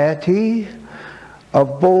variety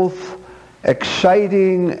of both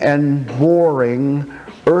exciting and boring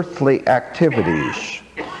earthly activities.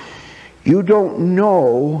 You don't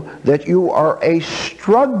know that you are a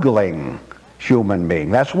struggling human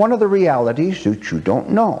being. That's one of the realities that you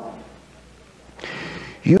don't know.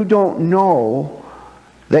 You don't know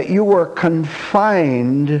that you are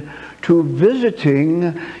confined to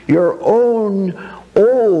visiting your own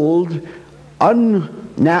old,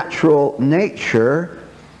 unnatural nature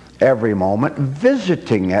every moment,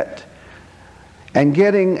 visiting it, and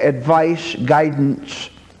getting advice, guidance,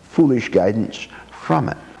 foolish guidance from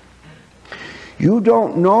it. You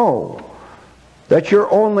don't know that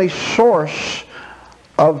your only source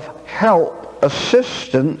of help,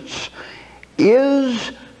 assistance,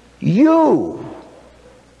 is you.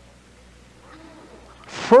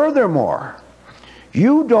 Furthermore,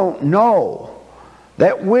 you don't know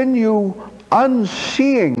that when you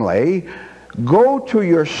unseeingly go to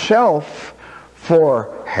yourself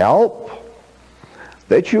for help,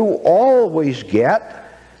 that you always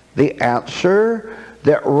get the answer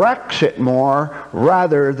that wrecks it more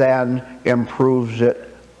rather than improves it,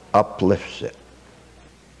 uplifts it.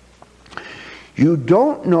 You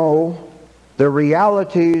don't know the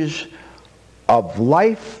realities of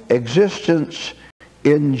life existence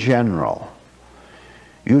in general.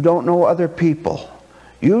 You don't know other people.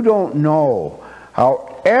 You don't know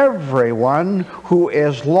how everyone who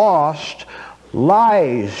is lost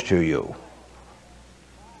lies to you.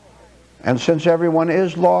 And since everyone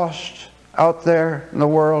is lost out there in the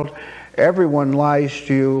world, everyone lies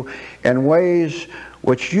to you in ways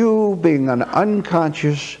which you, being an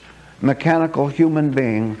unconscious, mechanical human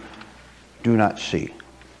being, do not see.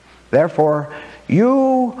 Therefore,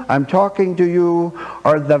 you, I'm talking to you,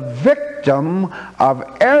 are the victim of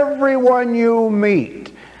everyone you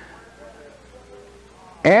meet.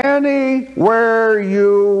 Anywhere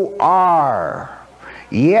you are.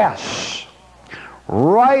 Yes,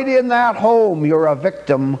 right in that home, you're a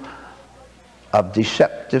victim of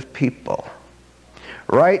deceptive people.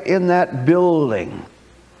 Right in that building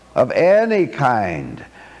of any kind,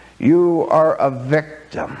 you are a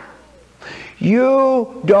victim.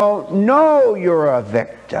 You don't know you're a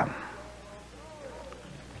victim.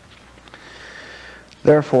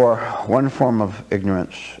 Therefore, one form of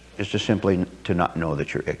ignorance is to simply to not know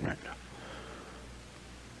that you're ignorant.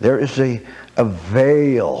 There is a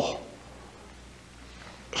veil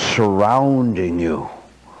surrounding you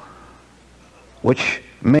which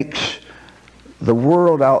makes the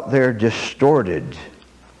world out there distorted,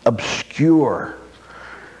 obscure.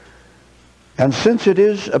 And since it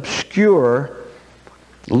is obscure,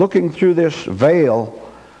 looking through this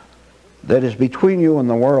veil that is between you and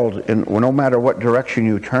the world, in no matter what direction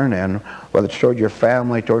you turn in, whether it's toward your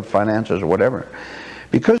family, toward finances, or whatever,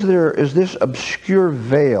 because there is this obscure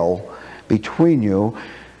veil between you,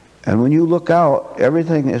 and when you look out,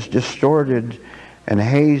 everything is distorted and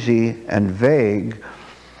hazy and vague.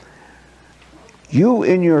 You,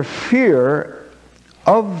 in your fear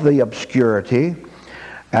of the obscurity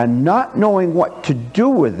and not knowing what to do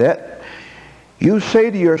with it, you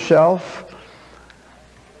say to yourself,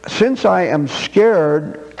 since I am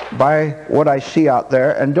scared by what I see out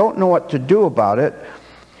there and don't know what to do about it,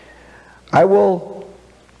 I will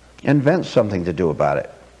invent something to do about it.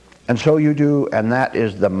 And so you do, and that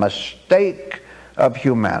is the mistake of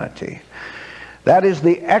humanity. That is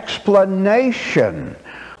the explanation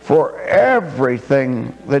for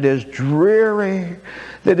everything that is dreary,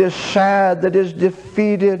 that is sad, that is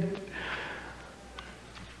defeated.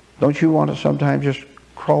 Don't you want to sometimes just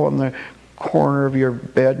crawl in the corner of your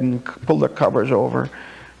bed and pull the covers over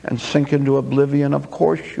and sink into oblivion? Of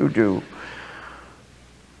course you do.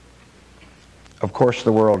 Of course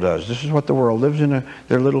the world does. This is what the world lives in,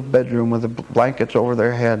 their little bedroom with the blankets over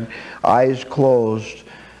their head, eyes closed.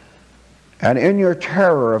 And in your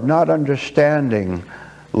terror of not understanding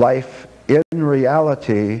life in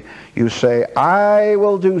reality, you say, I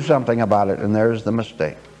will do something about it, and there's the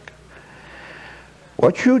mistake.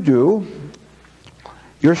 What you do,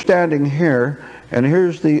 you're standing here, and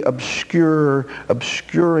here's the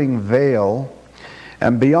obscuring veil,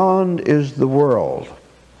 and beyond is the world.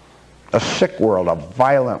 A sick world, a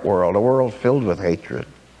violent world, a world filled with hatred,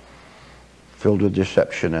 filled with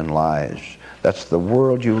deception and lies. That's the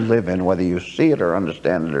world you live in, whether you see it or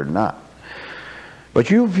understand it or not. But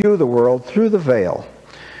you view the world through the veil,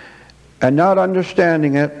 and not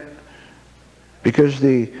understanding it because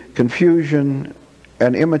the confusion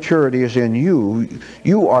and immaturity is in you.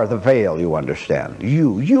 You are the veil, you understand.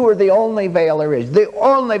 You are the only veil there is. The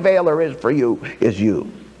only veil there is for you is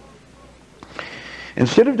you.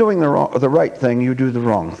 Instead of doing the right thing, you do the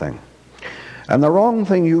wrong thing. And the wrong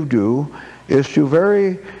thing you do is to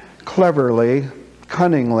very cleverly,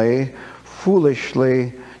 cunningly,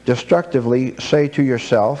 foolishly, destructively say to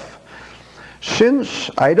yourself, since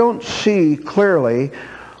I don't see clearly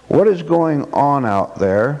what is going on out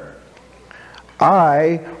there,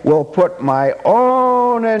 I will put my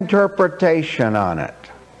own interpretation on it.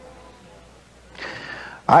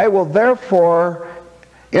 I will therefore,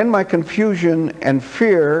 in my confusion and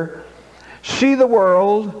fear, see the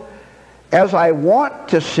world as I want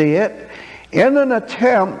to see it, in an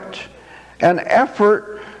attempt, an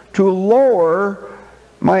effort to lower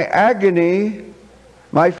my agony,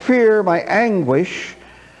 my fear, my anguish.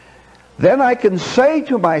 Then I can say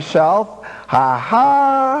to myself, ha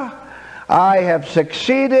ha, I have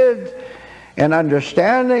succeeded in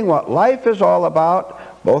understanding what life is all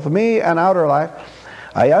about, both me and outer life.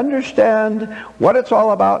 I understand what it's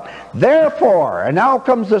all about. Therefore, and now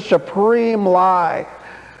comes the supreme lie,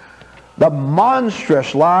 the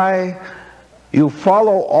monstrous lie. You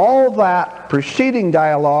follow all that preceding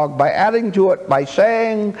dialogue by adding to it by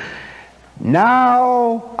saying,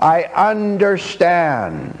 now I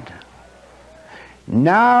understand.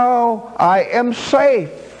 Now I am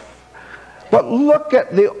safe. But look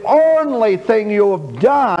at the only thing you have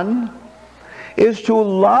done is to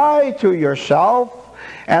lie to yourself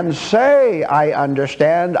and say, I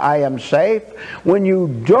understand, I am safe, when you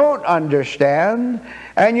don't understand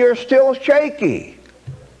and you're still shaky.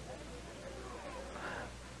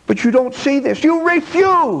 But you don't see this. You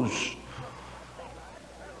refuse.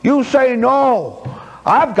 You say, no,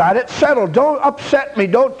 I've got it settled. Don't upset me.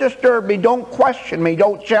 Don't disturb me. Don't question me.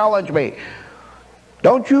 Don't challenge me.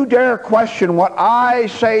 Don't you dare question what I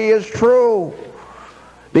say is true,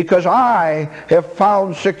 because I have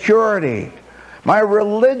found security. My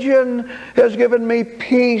religion has given me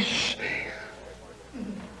peace.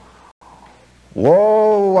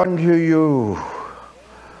 Woe unto you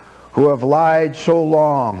who have lied so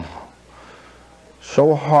long,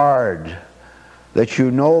 so hard, that you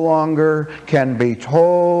no longer can be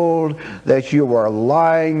told that you are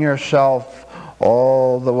lying yourself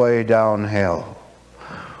all the way downhill.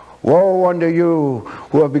 Woe unto you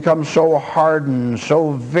who have become so hardened,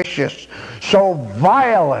 so vicious, so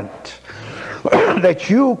violent, that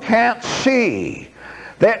you can't see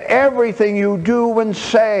that everything you do and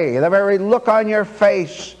say, the very look on your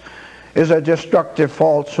face, is a destructive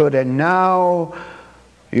falsehood, and now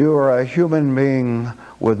you are a human being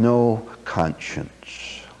with no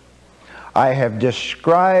conscience. I have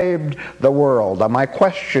described the world. And my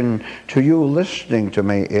question to you listening to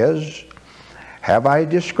me is, have I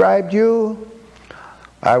described you?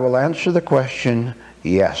 I will answer the question,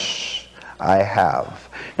 yes, I have.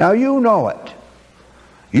 Now you know it.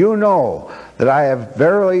 You know that I have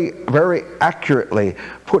very, very accurately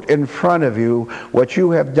put in front of you what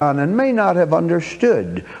you have done and may not have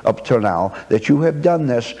understood up till now, that you have done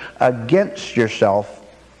this against yourself,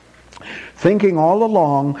 thinking all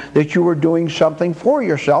along that you were doing something for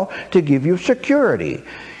yourself to give you security.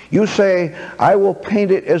 You say, I will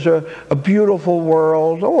paint it as a beautiful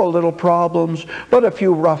world, oh, little problems, but a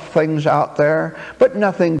few rough things out there, but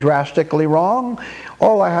nothing drastically wrong.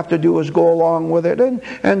 All I have to do is go along with it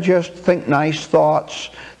and just think nice thoughts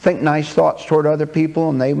toward other people,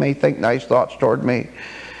 and they may think nice thoughts toward me.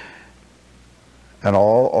 And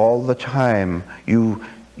all the time, you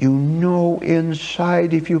You know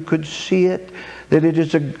inside, if you could see it, that it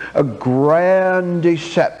is a grand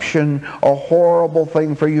deception, a horrible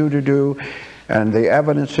thing for you to do. And the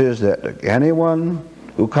evidence is that anyone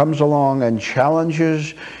who comes along and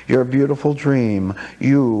challenges your beautiful dream,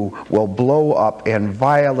 you will blow up in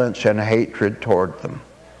violence and hatred toward them.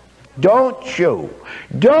 Don't you?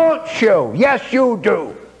 Don't you? Yes, you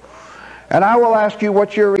do. And I will ask you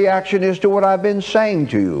what your reaction is to what I've been saying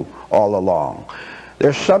to you all along.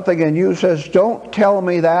 There's something in you says, don't tell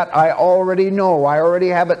me that. I already know. I already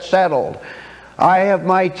have it settled. I have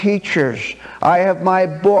my teachers. I have my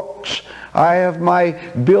books. I have my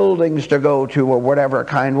buildings to go to, or whatever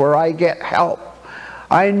kind, where I get help.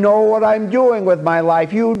 I know what I'm doing with my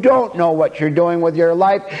life. You don't know what you're doing with your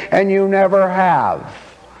life, and you never have.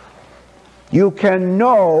 You can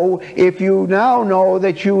know if you now know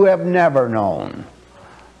that you have never known.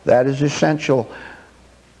 That is essential.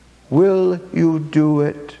 Will you do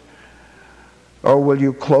it? Or will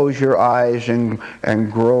you close your eyes and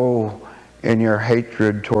grow in your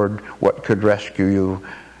hatred toward what could rescue you?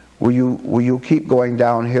 Will you keep going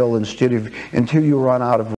downhill until you run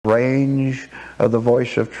out of range of the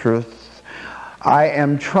voice of truth? I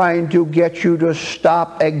am trying to get you to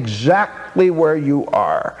stop exactly where you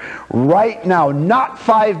are right now, not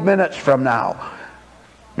 5 minutes from now,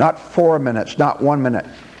 not 4 minutes, not 1 minute.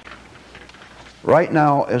 Right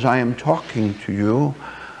now, as I am talking to you,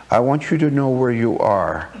 I want you to know where you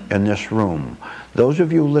are in this room. Those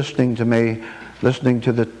of you listening to me, listening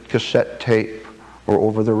to the cassette tape or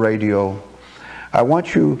over the radio, I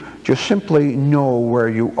want you to simply know where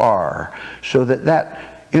you are, so that that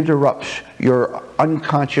interrupts your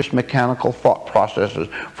unconscious mechanical thought processes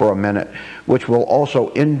for a minute, which will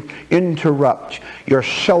also interrupt your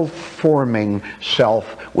self-forming self,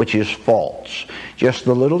 which is false. Just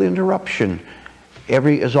the little interruption.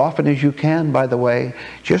 As often as you can, by the way,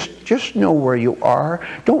 just know where you are.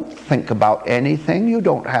 Don't think about anything. You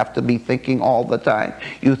don't have to be thinking all the time.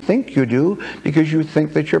 You think you do because you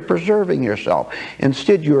think that you're preserving yourself.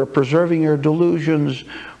 Instead, you are preserving your delusions,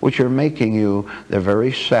 which are making you the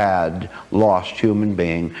very sad, lost human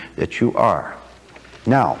being that you are.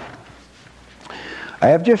 Now, I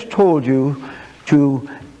have just told you to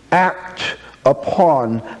act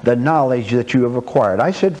upon the knowledge that you have acquired.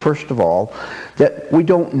 I said, first of all, that we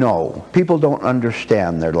don't know. People don't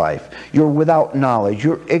understand their life. You're without knowledge.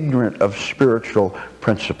 You're ignorant of spiritual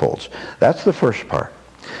principles. That's the first part.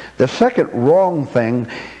 The second wrong thing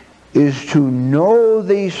is to know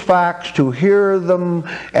these facts, to hear them,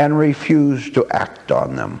 and refuse to act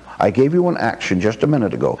on them. I gave you an action just a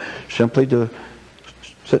minute ago, simply to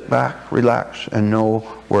sit back, relax, and know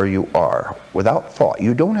where you are without thought.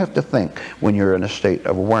 You don't have to think when you're in a state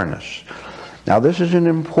of awareness. Now, this is an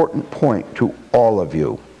important point to all of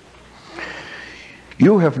you.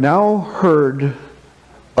 You have now heard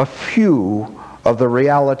a few of the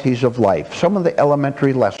realities of life, some of the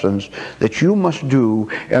elementary lessons that you must do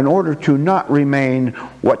in order to not remain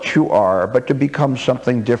what you are, but to become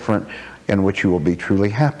something different in which you will be truly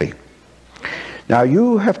happy. Now,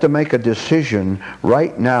 you have to make a decision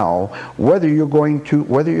right now whether you're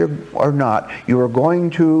or not, you are going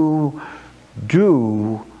to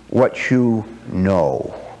do what you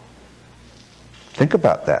know. Think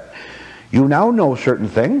about that. You now know certain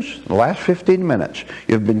things. In the last 15 minutes,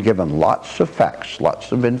 you've been given lots of facts,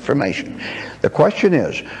 lots of information. The question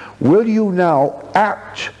is, will you now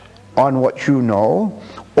act on what you know,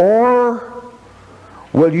 or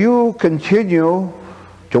will you continue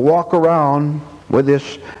to walk around with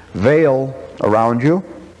this veil around you,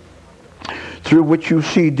 through which you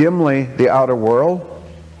see dimly the outer world,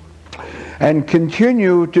 and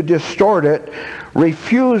continue to distort it,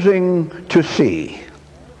 refusing to see?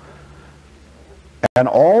 And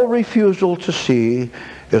all refusal to see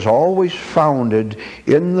is always founded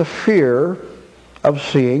in the fear of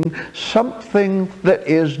seeing something that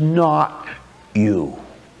is not you.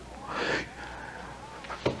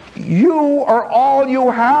 You are all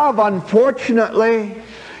you have, unfortunately.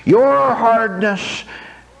 Your hardness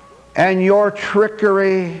and your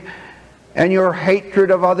trickery and your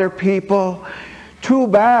hatred of other people. Too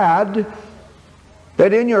bad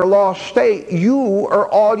that in your lost state, you are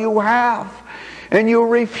all you have. And you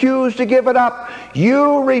refuse to give it up.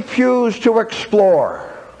 You refuse to explore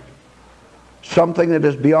something that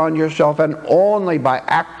is beyond yourself, and only by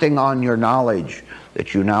acting on your knowledge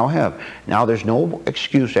that you now have. Now there's no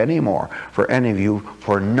excuse anymore for any of you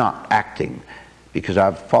for not acting, because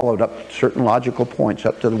I've followed up certain logical points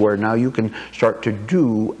up to where now you can start to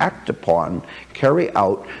do, act upon, carry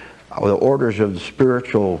out the orders of the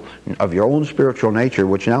spiritual, of your own spiritual nature,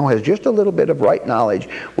 which now has just a little bit of right knowledge,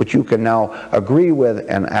 which you can now agree with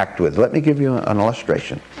and act with. Let me give you an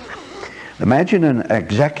illustration. Imagine an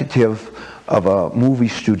executive of a movie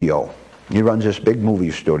studio. He runs this big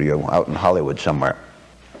movie studio out in Hollywood somewhere.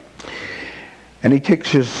 And he takes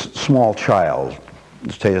his small child,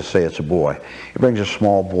 let's say it's a boy. He brings a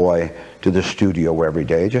small boy to the studio every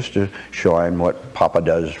day just to show him what Papa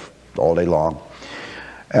does all day long.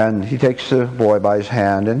 And he takes the boy by his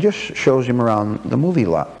hand and just shows him around the movie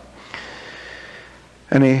lot.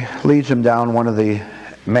 And he leads him down one of the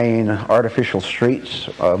main artificial streets,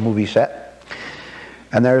 movie set.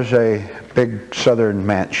 And there's a big southern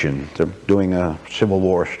mansion. They're doing a Civil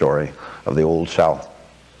War story of the Old South.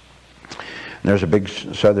 And there's a big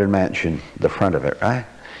southern mansion, the front of it, right?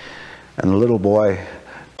 And the little boy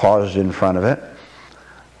paused in front of it.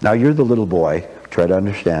 Now you're the little boy, try to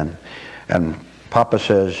understand. And Papa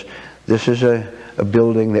says, this is a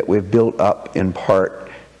building that we've built up in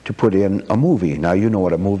part to put in a movie. Now you know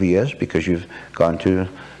what a movie is because you've gone to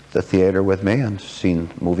the theater with me and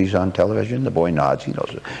seen movies on television. The boy nods, he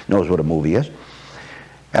knows what a movie is.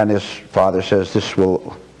 And his father says,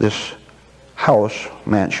 this house,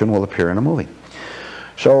 mansion, will appear in a movie.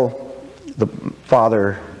 So the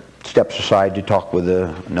father steps aside to talk with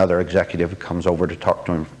another executive who comes over to talk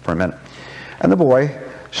to him for a minute. And the boy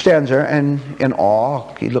stands there and in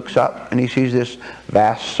awe, he looks up and he sees this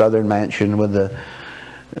vast southern mansion with the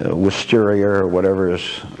wisteria or whatever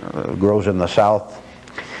grows in the south,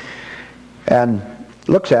 and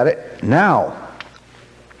looks at it. Now,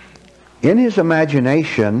 in his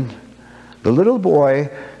imagination, the little boy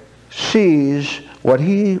sees what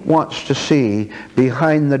he wants to see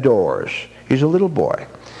behind the doors. He's a little boy.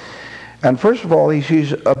 And first of all, he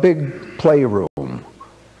sees a big playroom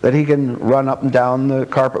that he can run up and down the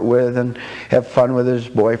carpet with and have fun with his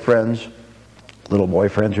boyfriends, little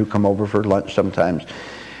boyfriends who come over for lunch sometimes.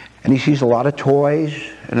 And he sees a lot of toys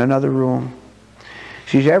in another room.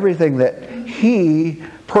 He sees everything that he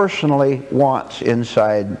personally wants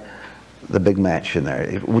inside the big mansion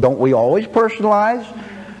there. Don't we always personalize?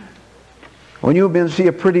 When you've been to see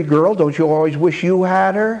a pretty girl, don't you always wish you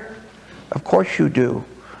had her? Of course you do.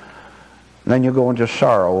 And then you go into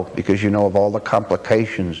sorrow because you know of all the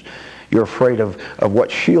complications. You're afraid of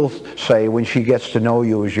what she'll say when she gets to know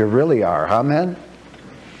you as you really are. Huh, men?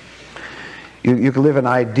 You can live in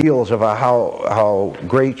ideals of how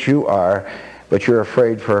great you are, but you're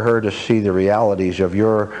afraid for her to see the realities of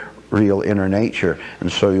your real inner nature.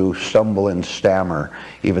 And so you stumble and stammer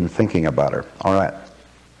even thinking about her. All right.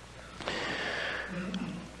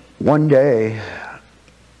 One day,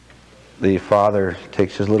 the father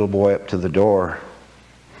takes his little boy up to the door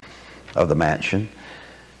of the mansion,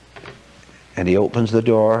 and he opens the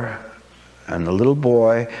door, and the little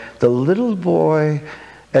boy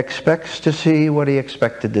expects to see what he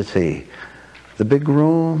expected to see. The big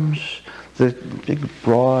rooms, the big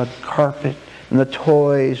broad carpet, and the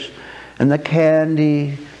toys, and the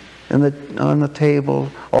candy, and on the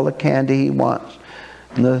table, all the candy he wants,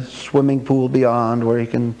 and the swimming pool beyond where he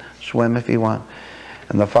can swim if he wants.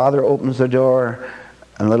 And the father opens the door,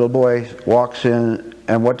 and the little boy walks in,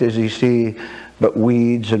 and what does he see but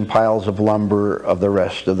weeds and piles of lumber of the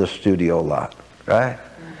rest of the studio lot, right?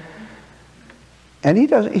 And he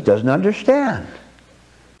doesn't understand.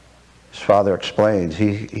 His father explains.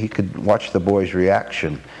 He could watch the boy's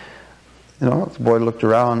reaction. You know, the boy looked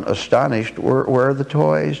around astonished. Where are the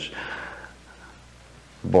toys?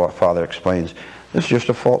 The father explains, this is just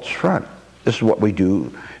a false front. This is what we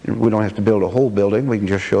do. We don't have to build a whole building. We can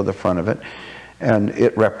just show the front of it. And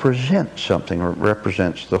it represents something, or it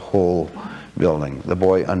represents the whole building. The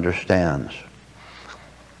boy understands.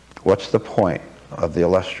 What's the point of the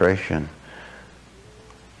illustration?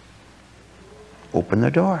 Open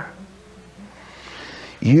the door.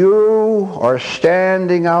 You are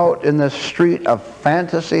standing out in the street of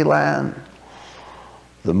fantasy land.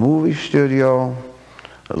 The movie studio,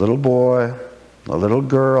 a little boy, a little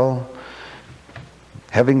girl,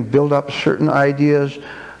 having built up certain ideas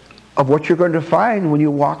of what you're going to find when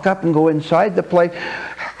you walk up and go inside the place.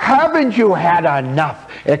 Haven't you had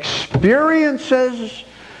enough experiences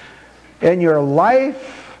in your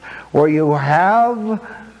life where you have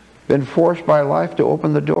been forced by life to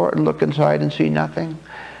open the door and look inside and see nothing?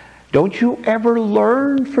 Don't you ever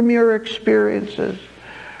learn from your experiences?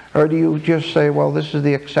 Or do you just say, well, this is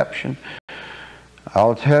the exception?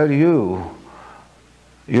 I'll tell you,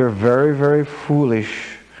 you're very, very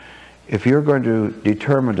foolish if you're going to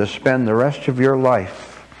determine to spend the rest of your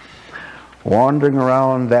life wandering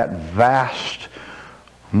around that vast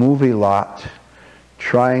movie lot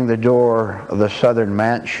trying the door of the southern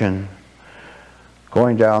mansion,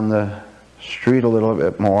 going down the street a little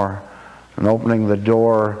bit more, and opening the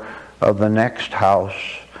door of the next house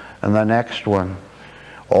and the next one.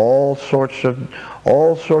 All sorts of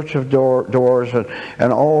doors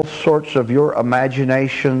and all sorts of your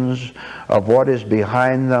imaginations of what is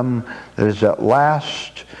behind them that is at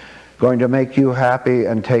last going to make you happy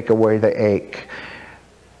and take away the ache.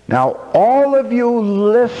 Now, all of you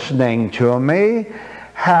listening to me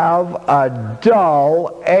have a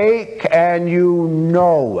dull ache, and you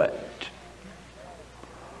know it.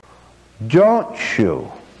 Don't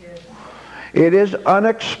you? It is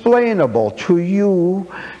unexplainable to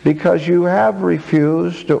you because you have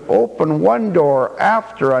refused to open one door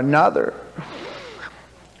after another,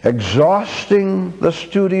 exhausting the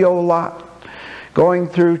studio lot, going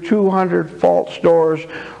through 200 false doors,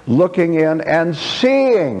 looking in and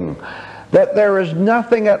seeing that there is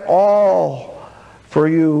nothing at all for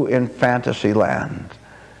you in fantasy land,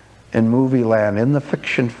 in movie land, in the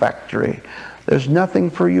fiction factory. There's nothing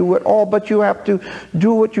for you at all, but you have to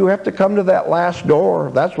do what you have to come to that last door.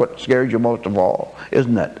 That's what scares you most of all,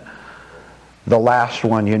 isn't it? The last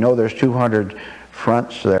one. You know there's 200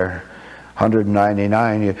 fronts there,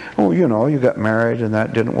 199. You got married and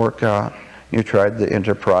that didn't work out. You tried the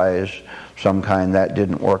enterprise, some kind, that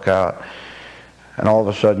didn't work out. And all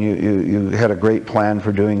of a sudden you had a great plan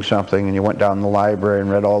for doing something, and you went down the library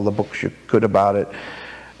and read all the books you could about it.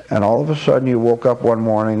 And all of a sudden you woke up one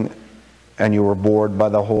morning and you were bored by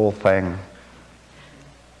the whole thing.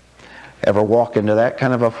 Ever walk into that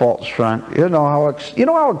kind of a false front? You know how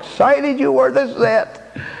excited you were, this is it.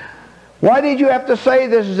 Why did you have to say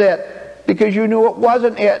this is it? Because you knew it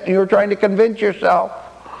wasn't it, and you were trying to convince yourself.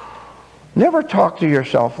 Never talk to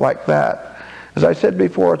yourself like that. As I said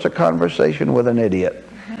before, it's a conversation with an idiot.